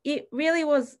so it really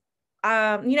was,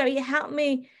 you know, it helped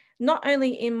me not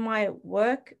only in my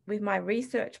work with my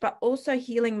research, but also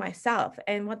healing myself.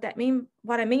 And what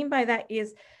I mean by that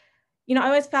is, you know, I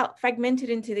always felt fragmented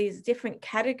into these different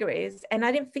categories, and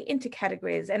I didn't fit into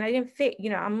categories, and I didn't fit, you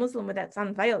know, I'm Muslim that's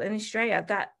unveiled. In Australia,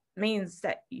 that means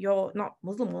that you're not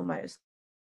Muslim almost,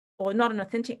 or not an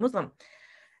authentic Muslim.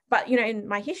 But, you know, in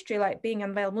my history, like being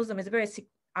unveiled Muslim is very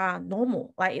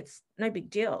normal, like it's no big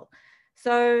deal.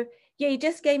 So yeah, he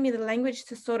just gave me the language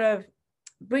to sort of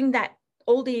bring that,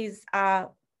 all these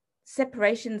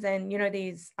separations and, you know,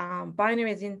 these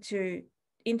binaries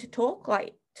into talk,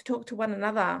 like to talk to one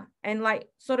another and like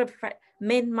sort of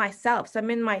mend myself. So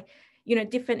mend my, you know,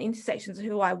 different intersections of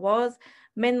who I was,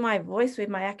 mend my voice with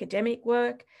my academic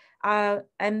work,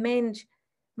 and mend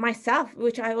myself,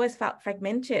 which I always felt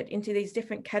fragmented into these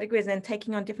different categories and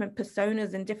taking on different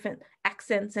personas and different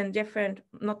accents and different,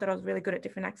 not that I was really good at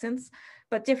different accents,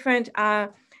 but different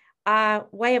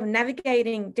way of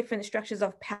navigating different structures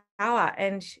of power.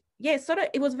 And yeah, sort of,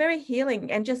 it was very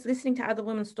healing, and just listening to other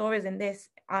women's stories and their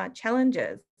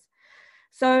challenges.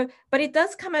 So, but it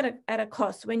does come at a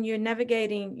cost when you're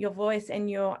navigating your voice and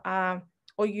your,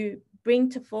 or you bring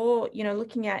to fore, you know,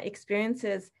 looking at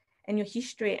experiences and your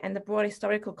history and the broad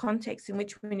historical context in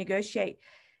which we negotiate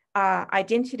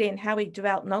identity and how we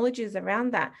develop knowledges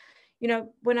around that. You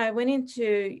know, when I went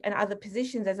into other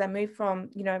positions, as I moved from,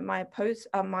 you know, my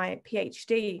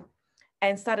PhD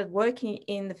and started working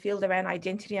in the field around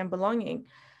identity and belonging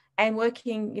and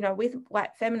working, you know, with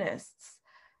white feminists,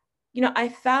 you know,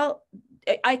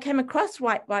 I came across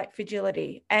white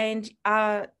fragility, and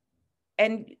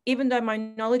even though my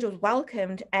knowledge was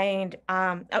welcomed, and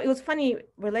it was funny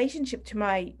relationship to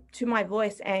my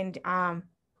voice and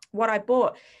what I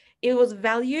brought, it was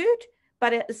valued,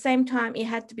 but at the same time it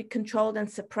had to be controlled and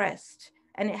suppressed,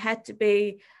 and it had to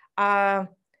be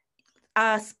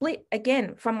split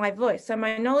again from my voice. So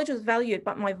my knowledge was valued,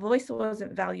 but my voice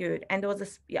wasn't valued, and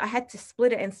I had to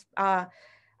split it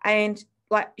and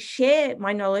like share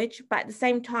my knowledge, but at the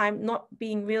same time not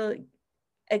being really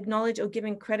acknowledged or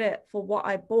given credit for what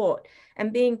I bought,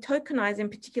 and being tokenized in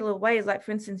particular ways. Like,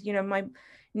 for instance, you know, my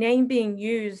name being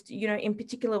used, you know, in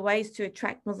particular ways to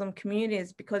attract Muslim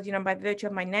communities, because, you know, by virtue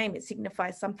of my name, it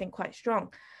signifies something quite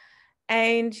strong.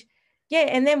 And yeah,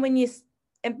 and then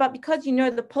but because, you know,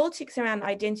 the politics around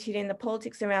identity and the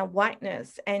politics around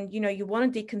whiteness, and, you know, you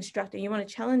want to deconstruct it, you want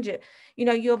to challenge it, you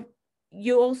know,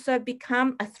 you also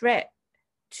become a threat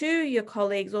to your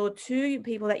colleagues or to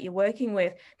people that you're working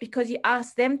with, because you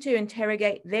ask them to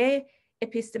interrogate their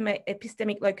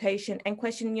epistemic location and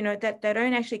question, you know, that they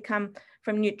don't actually come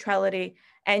from neutrality,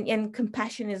 and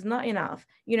compassion is not enough.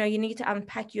 You know, you need to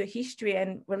unpack your history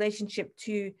and relationship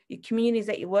to your communities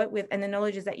that you work with and the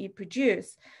knowledges that you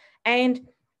produce. And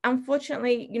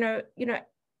unfortunately, you know,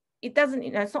 it doesn't,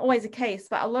 you know, it's not always the case,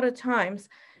 but a lot of times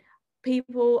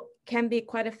people can be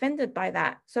quite offended by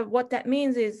that. So what that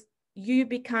means is you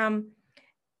become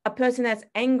a person that's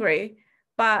angry,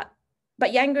 but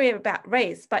you're angry about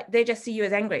race, but they just see you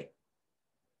as angry.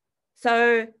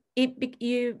 So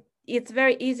it's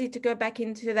very easy to go back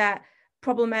into that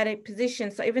problematic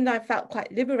position. So even though I felt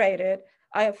quite liberated,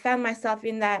 I found myself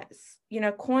in that, you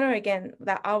know, corner again,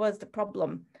 that I was the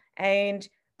problem. And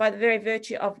by the very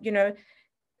virtue of, you know,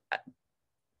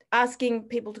 asking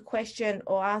people to question,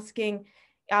 or asking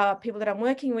people that I'm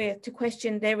working with to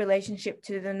question their relationship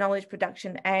to the knowledge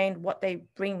production and what they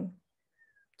bring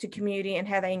to community and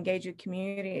how they engage with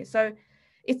community. So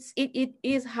it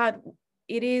is hard.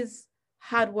 It is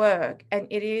hard work, and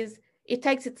it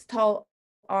takes its toll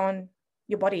on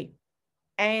your body,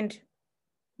 and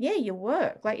yeah, your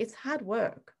work, like it's hard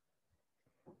work.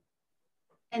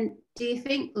 And do you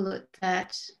think, look,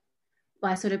 that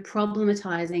by sort of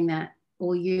problematizing that,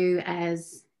 or you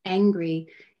as angry,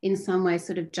 in some way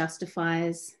sort of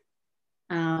justifies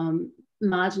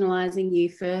marginalizing you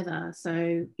further?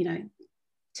 So, you know,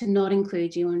 to not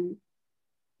include you and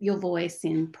your voice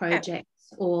in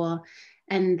projects,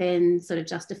 and then sort of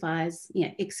justifies, you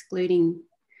know, excluding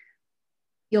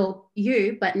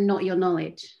you, but not your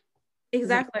knowledge.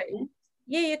 Exactly.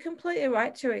 Yeah, you're completely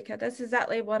right, Torika. That's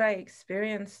exactly what I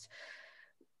experienced.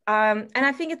 And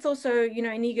I think it's also, you know,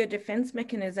 an ego defense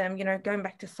mechanism, you know, going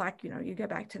back to psych, you know, you go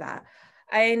back to that.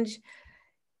 And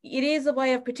it is a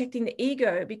way of protecting the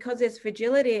ego, because there's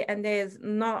fragility, and there's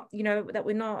not, you know, that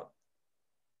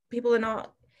people are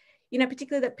not, you know,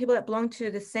 particularly that people that belong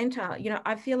to the center, you know,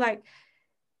 I feel like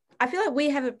we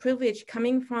have a privilege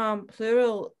coming from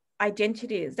plural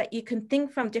identities, that you can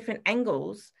think from different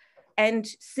angles and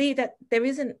see that there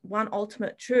isn't one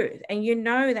ultimate truth, and you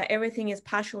know that everything is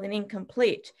partial and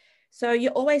incomplete. So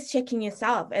you're always checking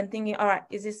yourself and thinking, all right,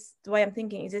 is this the way I'm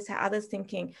thinking? Is this how others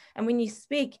thinking? And when you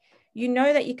speak, you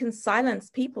know that you can silence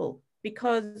people,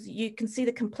 because you can see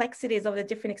the complexities of the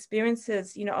different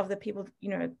experiences, you know, of the people, you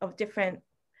know, of different,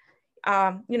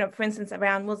 you know, for instance,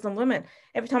 around Muslim women.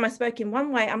 Every time I spoke in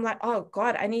one way, I'm like, oh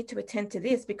God, I need to attend to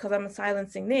this because I'm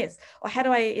silencing this. Or how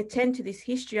do I attend to this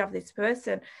history of this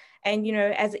person? and, you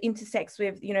know, as it intersects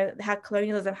with, you know, how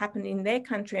colonialism happened in their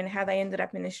country and how they ended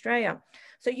up in Australia.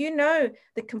 So, you know,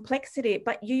 the complexity,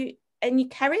 but you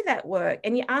carry that work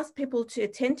and you ask people to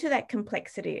attend to that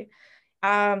complexity,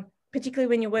 particularly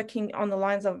when you're working on the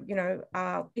lines of, you know,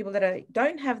 people that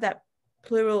don't have that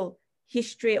plural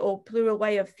history or plural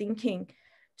way of thinking,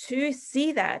 to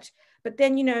see that. But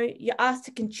then, you know, you're asked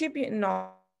to contribute and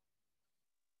not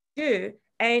do.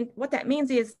 And what that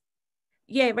means is,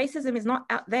 yeah, racism is not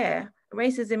out there.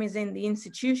 Racism is in the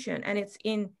institution, and it's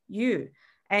in you.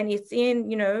 And it's in,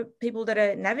 you know, people that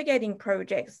are navigating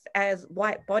projects as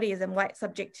white bodies and white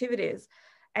subjectivities.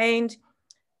 And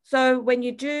so when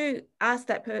you do ask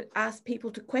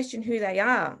people to question who they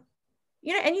are,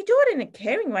 you know, and you do it in a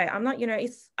caring way. I'm not, you know,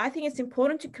 I think it's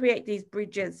important to create these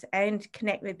bridges and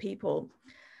connect with people.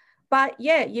 But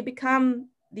yeah, you become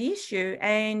the issue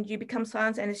and you become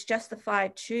silenced, and it's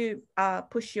justified to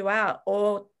push you out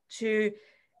or to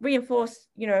reinforce,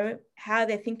 you know, how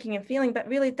they're thinking and feeling. But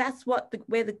really, that's where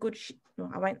the good,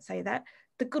 I won't say that,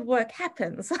 the good work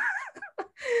happens.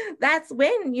 That's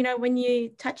when, you know, when you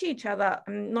touch each other,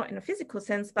 not in a physical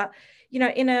sense, but, you know,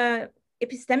 in a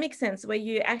epistemic sense, where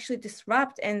you actually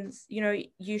disrupt and, you know,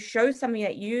 you show something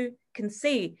that you can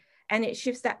see, and it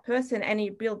shifts that person, and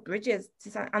you build bridges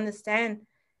to understand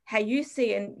how you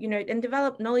see and, you know, and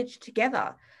develop knowledge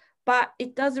together. But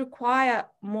it does require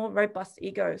more robust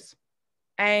egos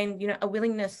and, you know, a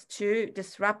willingness to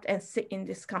disrupt and sit in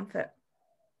discomfort.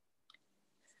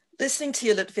 Listening to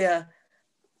you, Lutfiye,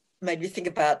 made me think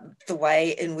about the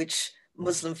way in which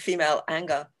Muslim female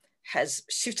anger has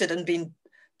shifted and been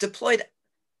deployed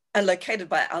and located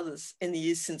by others in the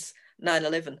years since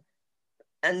 9/11.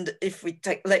 And if we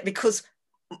take, like, because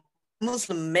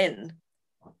Muslim men,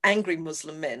 angry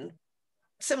Muslim men,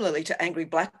 similarly to angry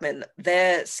Black men,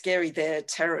 they're scary, they're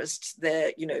terrorists,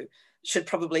 they're, you know, should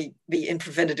probably be in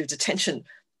preventative detention.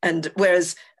 And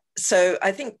whereas, so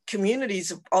I think communities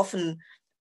have often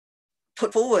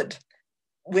put forward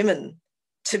women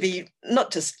to be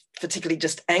not just particularly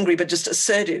just angry, but just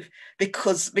assertive,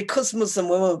 because Muslim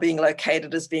women were being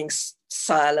located as being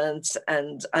silent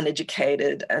and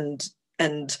uneducated and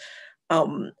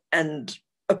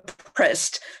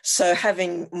oppressed. So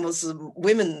having Muslim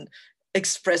women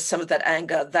express some of that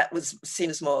anger, that was seen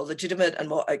as more legitimate and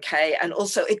more okay. And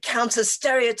also it counters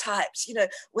stereotypes. You know,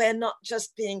 we're not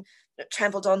just being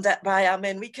trampled on that by our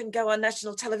men. We can go on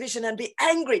national television and be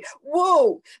angry.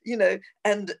 Whoa, you know,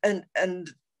 and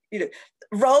you know,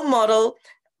 role model,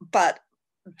 but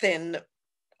then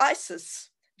ISIS,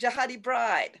 jihadi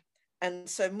bride. And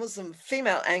so Muslim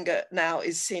female anger now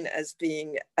is seen as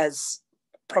being as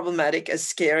problematic, as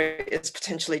scary, as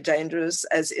potentially dangerous,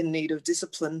 as in need of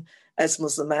discipline as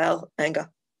Muslim male anger.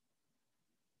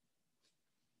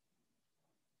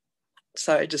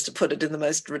 Sorry, just to put it in the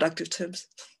most reductive terms.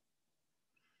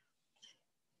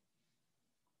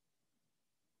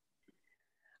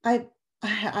 I'm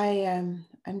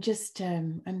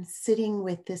sitting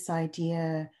with this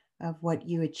idea of what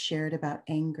you had shared about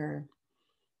anger.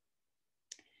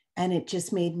 And it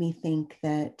just made me think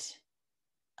that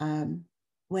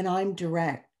when I'm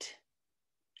direct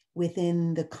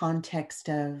within the context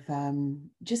of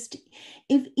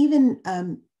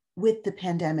even with the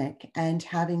pandemic and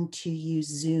having to use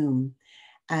Zoom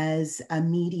as a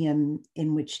medium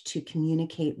in which to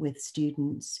communicate with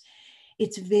students,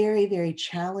 it's very, very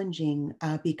challenging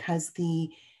because the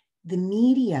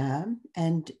media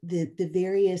and the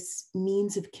various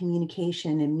means of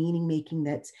communication and meaning making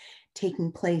that's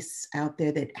taking place out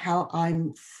there, that how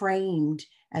I'm framed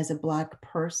as a Black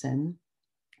person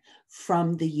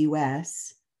from the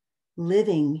US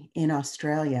living in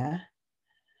Australia,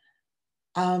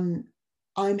 I'm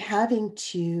having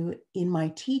to, in my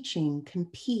teaching,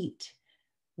 compete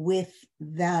with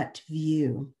that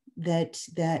view,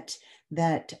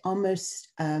 that almost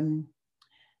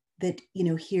that, you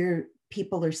know, here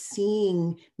people are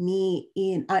seeing me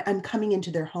in, I'm coming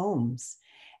into their homes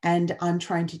and I'm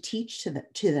trying to teach to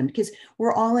them because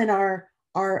we're all in our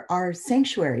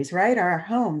sanctuaries, right? Our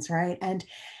homes, right? And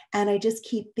I just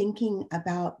keep thinking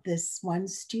about this one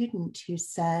student who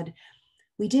said,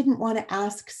 we didn't want to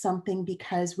ask something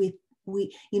because we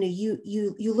you know,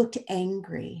 you looked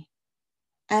angry.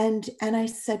 And I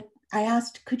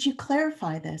asked, could you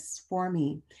clarify this for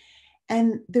me?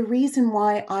 And the reason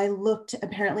why I looked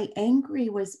apparently angry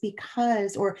was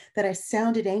because, or that I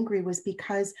sounded angry was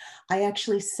because I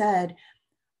actually said,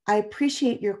 I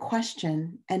appreciate your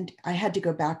question. And I had to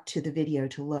go back to the video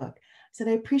to look. I said,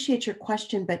 I appreciate your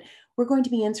question, but we're going to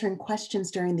be answering questions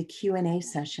during the Q&A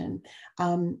session.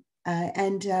 But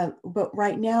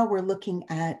right now we're looking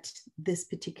at this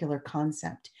particular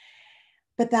concept.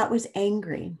 but that was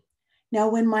angry. Now,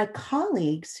 when my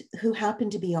colleagues, who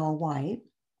happened to be all white,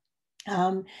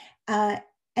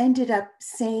 ended up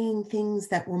saying things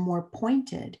that were more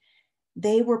pointed,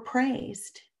 they were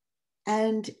praised.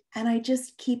 And I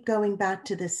just keep going back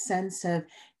to this sense of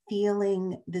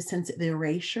feeling the sense of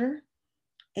erasure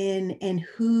in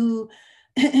who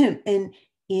and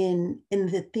in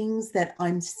the things that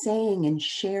I'm saying and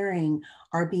sharing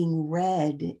are being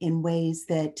read in ways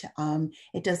that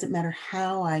it doesn't matter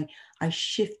how I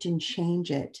shift and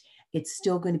change it, it's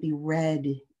still going to be read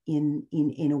in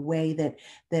a way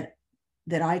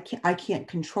that I can't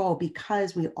control,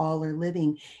 because we all are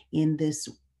living in this,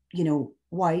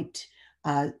 white,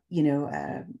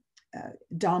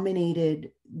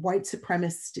 dominated white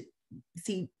supremacist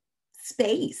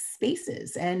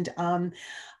spaces,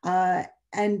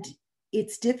 and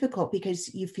it's difficult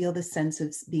because you feel the sense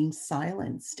of being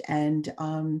silenced, and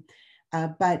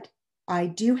but I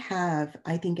do have,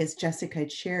 I think, as Jessica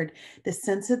had shared, the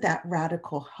sense of that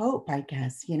radical hope, I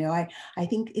guess. I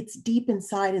think it's deep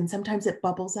inside, and sometimes it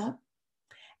bubbles up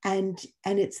and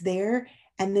it's there.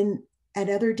 And then at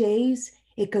other days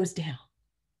it goes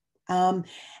down.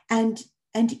 And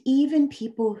even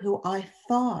people who I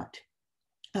thought,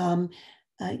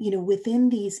 within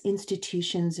these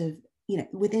institutions of,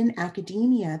 within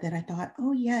academia, that I thought,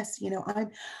 oh yes,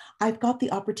 I've got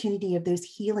the opportunity of those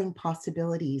healing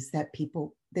possibilities that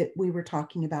we were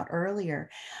talking about earlier,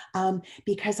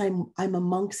 because I'm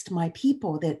amongst my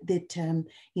people that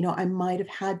I might have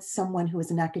had someone who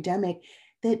was an academic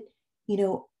that,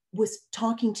 was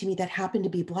talking to me that happened to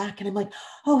be Black. And I'm like,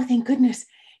 oh, thank goodness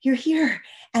you're here.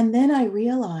 And then I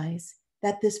realize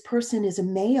that this person is a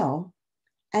male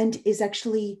and is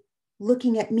actually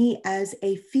looking at me as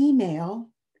a female,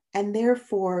 and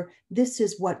therefore this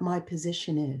is what my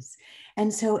position is.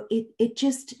 And so it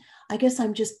just, I guess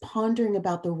I'm just pondering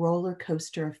about the roller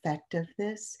coaster effect of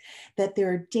this, that there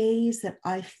are days that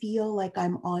I feel like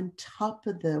I'm on top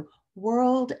of the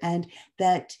world, and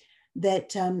that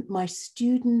my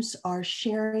students are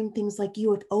sharing things like,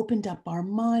 you have opened up our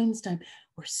minds.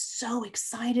 We're so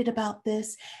excited about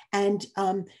this, and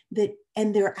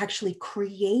they're actually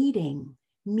creating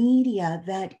media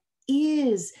that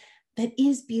is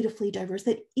beautifully diverse,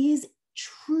 that is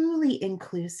truly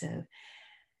inclusive.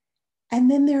 And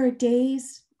then there are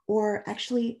days, or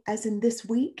actually, as in this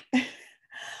week,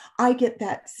 I get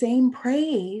that same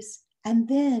praise, and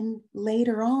then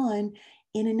later on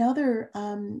in another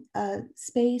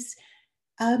space,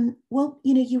 well,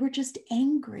 you were just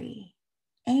angry.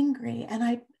 And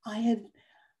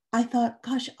I thought,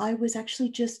 gosh, I was actually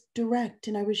just direct,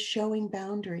 and I was showing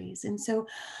boundaries. And so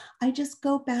I just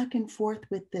go back and forth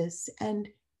with this, and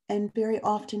very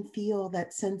often feel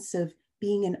that sense of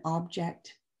being an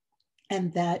object,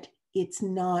 and that it's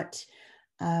not,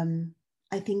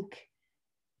 I think,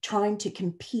 trying to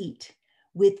compete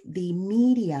with the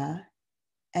media.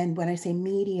 And when I say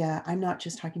media, I'm not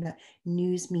just talking about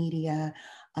news media.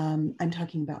 I'm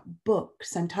talking about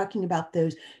books. I'm talking about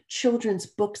those children's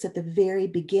books at the very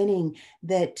beginning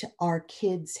that our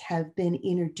kids have been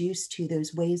introduced to,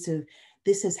 those ways of,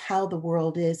 this is how the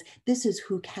world is. This is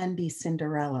who can be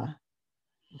Cinderella.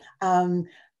 And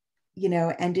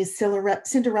is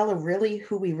Cinderella really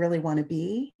who we really want to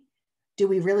be? Do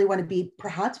we really want to be,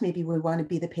 perhaps maybe we want to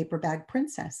be the paper bag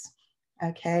princess,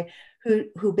 okay,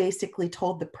 who basically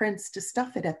told the prince to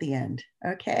stuff it at the end,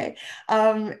 okay?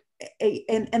 And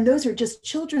those are just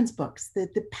children's books,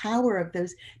 the power of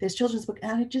those children's books.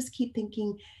 And I just keep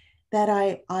thinking that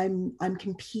I'm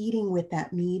competing with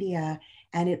that media,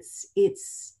 and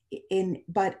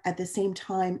but at the same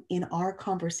time, in our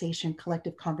conversation,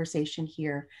 collective conversation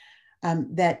here,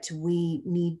 that we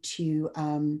need to,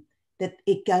 that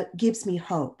it gives me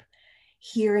hope.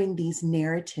 Hearing these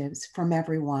narratives from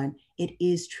everyone, it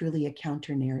is truly a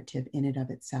counter narrative in and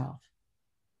of itself.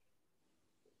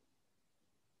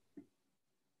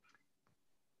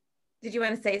 Did you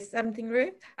want to say something,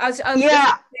 Ruth? I was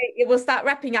yeah. It will start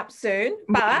wrapping up soon,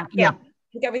 but yeah.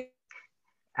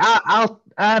 I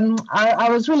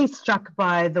was really struck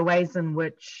by the ways in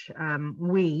which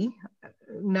we,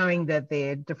 knowing that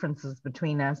there are differences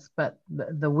between us, but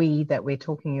the we that we're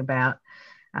talking about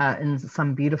in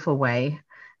some beautiful way,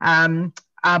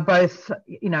 are both,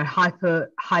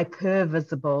 hyper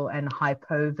visible and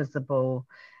hypo visible,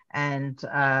 and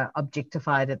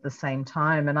objectified at the same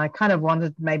time. And I kind of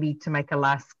wanted maybe to make a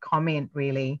last comment,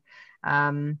 really,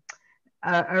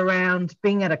 around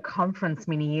being at a conference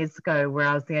many years ago where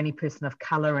I was the only person of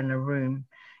color in a room,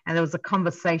 and there was a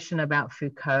conversation about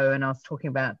Foucault, and I was talking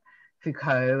about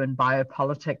Foucault and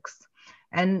biopolitics.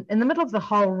 And in the middle of the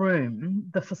whole room,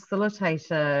 the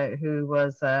facilitator, who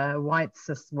was a white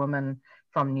cis woman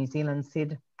from New Zealand,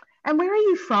 said, "And where are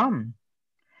you from?"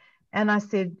 And I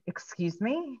said, "Excuse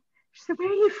me?" She said, "Where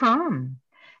are you from?"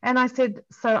 And I said,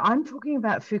 "So I'm talking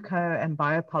about Foucault and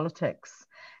biopolitics,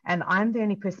 and I'm the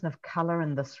only person of color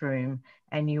in this room,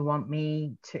 and you want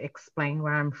me to explain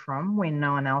where I'm from when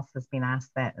no one else has been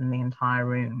asked that in the entire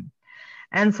room?"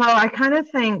 And so I kind of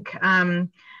think,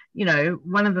 you know,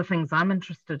 one of the things I'm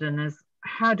interested in is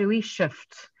how do we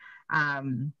shift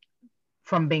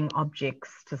from being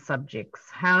objects to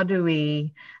subjects? How do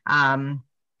we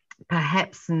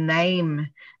perhaps name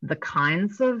the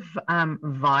kinds of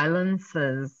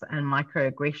violences and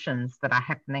microaggressions that are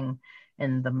happening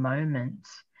in the moment?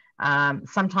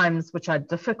 Sometimes which are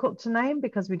difficult to name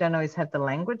because we don't always have the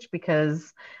language,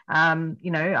 because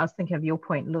you know, I was thinking of your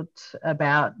point, Lut,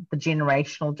 about the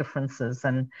generational differences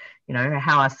and, you know,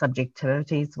 how our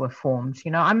subjectivities were formed.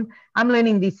 You know, I'm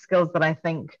learning these skills that I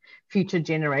think future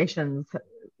generations,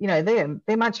 you know,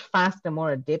 they're much faster,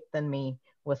 more adept than me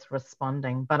with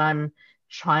responding, but I'm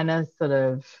trying to sort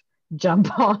of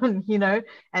jump on, you know,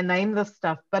 and name this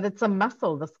stuff. But it's a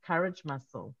muscle, this courage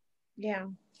muscle. Yeah.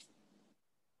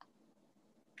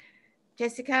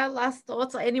 Jesica, last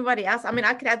thoughts, or anybody else? I mean,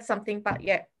 I could add something, but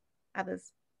yeah,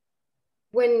 others.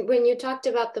 When you talked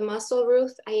about the muscle,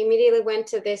 Ruth, I immediately went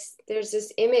to this. There's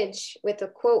this image with a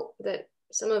quote that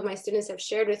some of my students have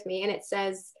shared with me, and it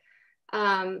says,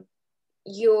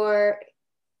 "Your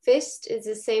fist is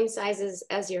the same size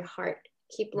as your heart.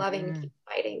 Keep loving, keep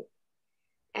fighting."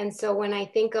 And so when I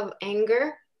think of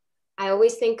anger, I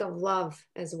always think of love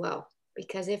as well,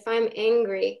 because if I'm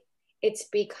angry, it's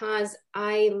because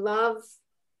I love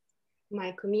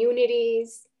my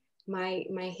communities,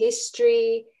 my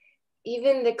history,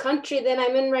 even the country that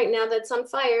I'm in right now that's on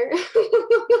fire.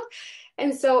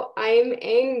 And so I'm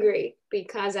angry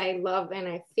because I love and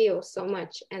I feel so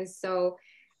much. And so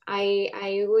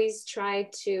I always try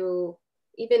to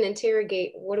even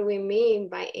interrogate, what do we mean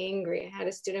by angry? I had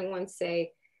a student once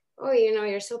say, "Oh, you know,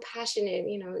 you're so passionate,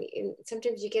 you know,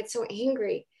 sometimes you get so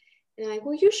angry." And I'm like,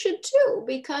 well, you should too,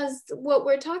 because what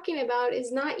we're talking about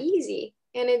is not easy.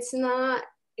 And it's not,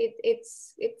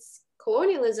 it's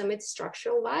colonialism, it's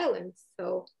structural violence.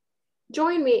 So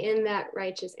join me in that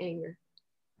righteous anger.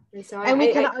 And so and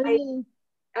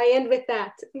I end with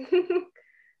that.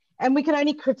 And we can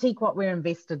only critique what we're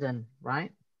invested in,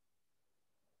 right?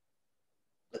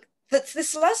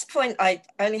 This last point I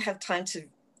only have time to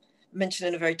mention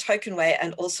in a very token way,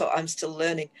 and also I'm still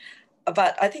learning.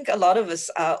 But I think a lot of us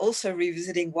are also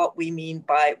revisiting what we mean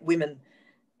by women.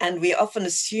 And we often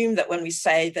assume that when we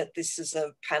say that this is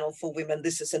a panel for women,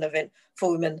 this is an event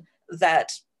for women,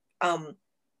 that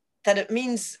it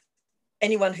means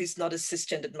anyone who's not a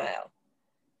cisgendered male.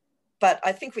 But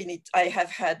I think I have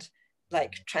had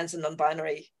like trans and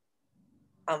non-binary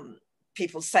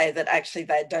people say that actually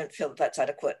they don't feel that that's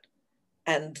adequate.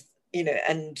 And, you know,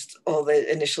 and all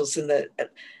the initials in the,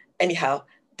 anyhow,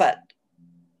 but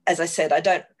as I said, I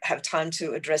don't have time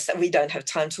to address that. We don't have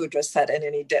time to address that in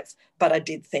any depth, but I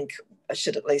did think I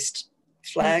should at least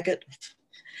flag it.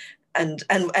 And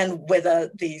whether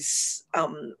these,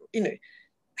 you know,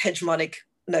 hegemonic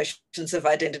notions of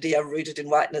identity are rooted in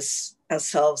whiteness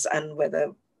ourselves, and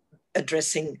whether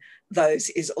addressing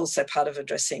those is also part of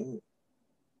addressing,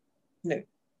 you know,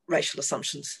 racial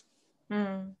assumptions.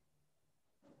 Yeah,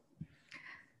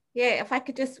 if I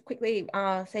could just quickly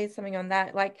say something on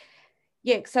that, like,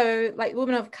 yeah, so like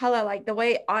women of color, like the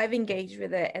way I've engaged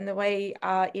with it and the way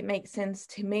it makes sense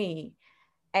to me,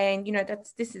 and you know,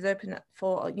 this is open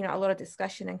for, you know, a lot of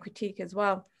discussion and critique as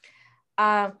well,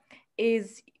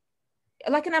 is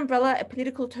like an umbrella, a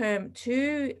political term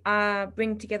to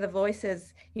bring together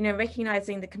voices, you know,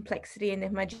 recognizing the complexity and the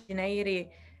homogeneity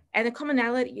and the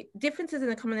commonality, differences in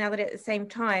the commonality at the same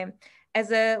time,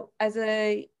 as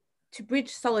a to bridge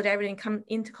solidarity and come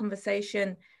into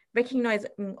conversation,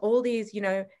 recognizing all these, you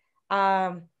know,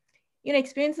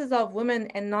 experiences of women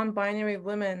and non-binary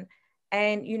women,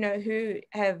 and you know, who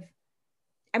have,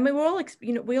 I mean,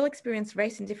 we all experience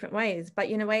race in different ways, but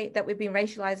in a way that we've been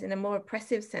racialized in a more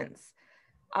oppressive sense.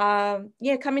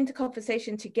 Come into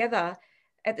conversation together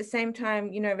at the same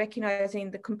time, you know,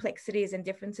 recognizing the complexities and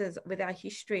differences with our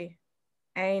history.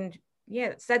 And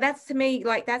yeah, so that's, to me,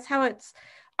 like, that's how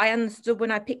I understood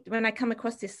when I come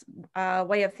across this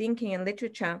way of thinking in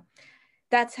literature.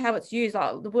 That's how it's used.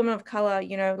 Like the women of color,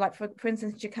 you know, like for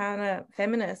instance, Chicana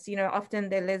feminists, you know, often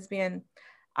they're lesbian,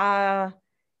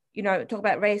 you know, talk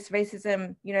about race,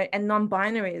 racism, you know, and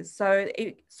non-binaries. So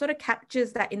it sort of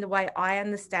captures that in the way I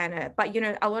understand it. But, you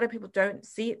know, a lot of people don't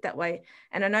see it that way.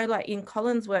 And I know, like in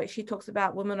Colin's work, she talks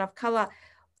about women of color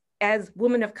as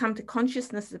women have come to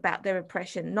consciousness about their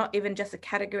oppression, not even just a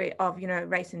category of, you know,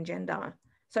 race and gender.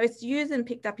 So it's used and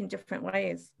picked up in different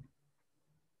ways.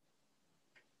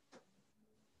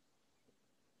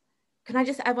 Can I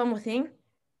just add one more thing?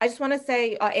 I just want to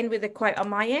say, I'll end with a quote on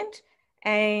my end.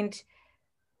 And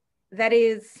that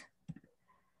is,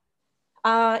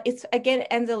 it's again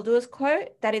Ansel Lewis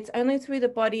quote, that it's only through the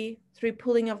body, through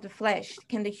pulling of the flesh,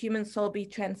 can the human soul be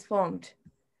transformed.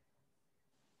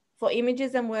 For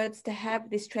images and words to have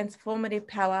this transformative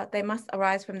power, they must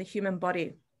arise from the human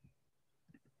body.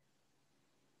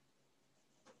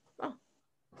 Oh.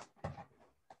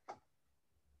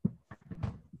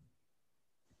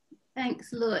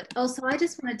 Thanks, Lut. Also, I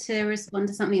just wanted to respond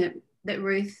to something that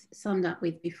Ruth summed up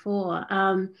with before,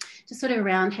 just sort of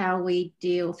around how we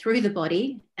deal through the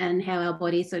body and how our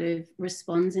body sort of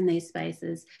responds in these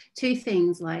spaces to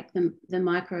things like the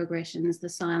microaggressions, the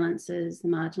silences, the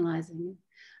marginalising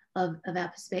of our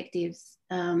perspectives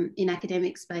in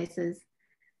academic spaces.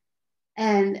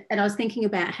 And I was thinking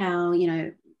about how, you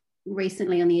know,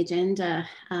 recently on the agenda,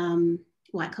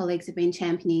 white colleagues have been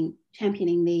championing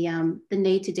the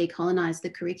need to decolonise the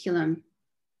curriculum.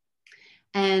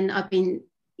 And I've been,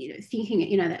 you know, thinking,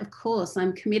 you know, that of course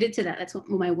I'm committed to that. That's what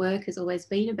my work has always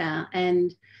been about.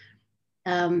 And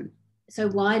so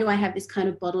why do I have this kind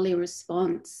of bodily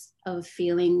response of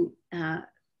feeling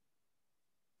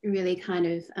really kind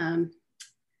of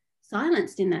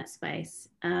silenced in that space?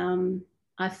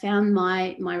 I found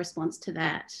my response to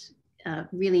that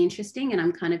really interesting,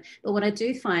 and but what I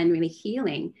do find really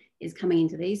healing is coming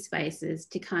into these spaces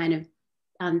to kind of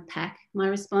unpack my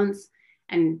response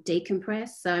and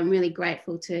decompress. So I'm really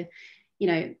grateful to, you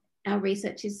know, our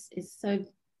research is so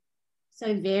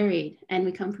varied, and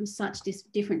we come from such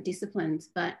different disciplines,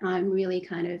 but I'm really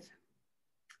kind of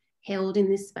held in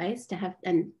this space to have,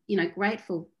 and, you know,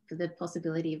 grateful for the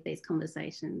possibility of these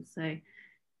conversations. So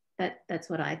that's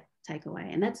what I take away,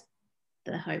 and that's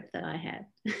the hope that I have.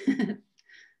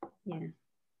 Yeah.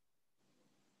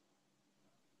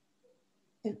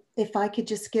 If I could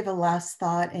just give a last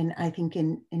thought, and I think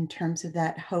in terms of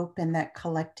that hope and that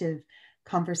collective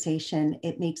conversation,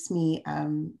 it makes me,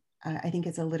 I think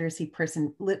as a literacy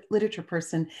person, literature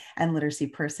person and literacy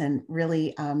person,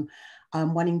 really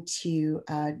wanting to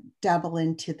dabble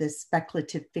into this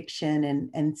speculative fiction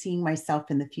and seeing myself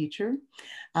in the future,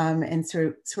 and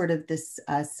sort of this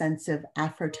sense of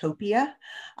Afrotopia,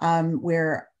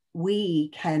 where we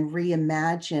can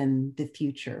reimagine the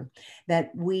future, that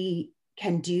we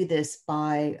can do this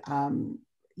by,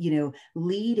 you know,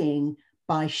 leading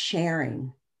by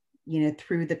sharing, you know,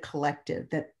 through the collective,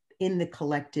 that in the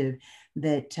collective,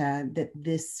 that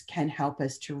this can help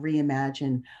us to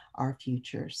reimagine our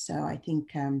future. So I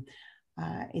think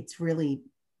it's really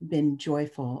been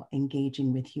joyful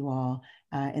engaging with you all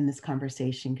in this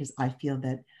conversation, because I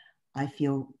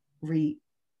feel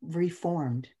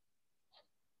reformed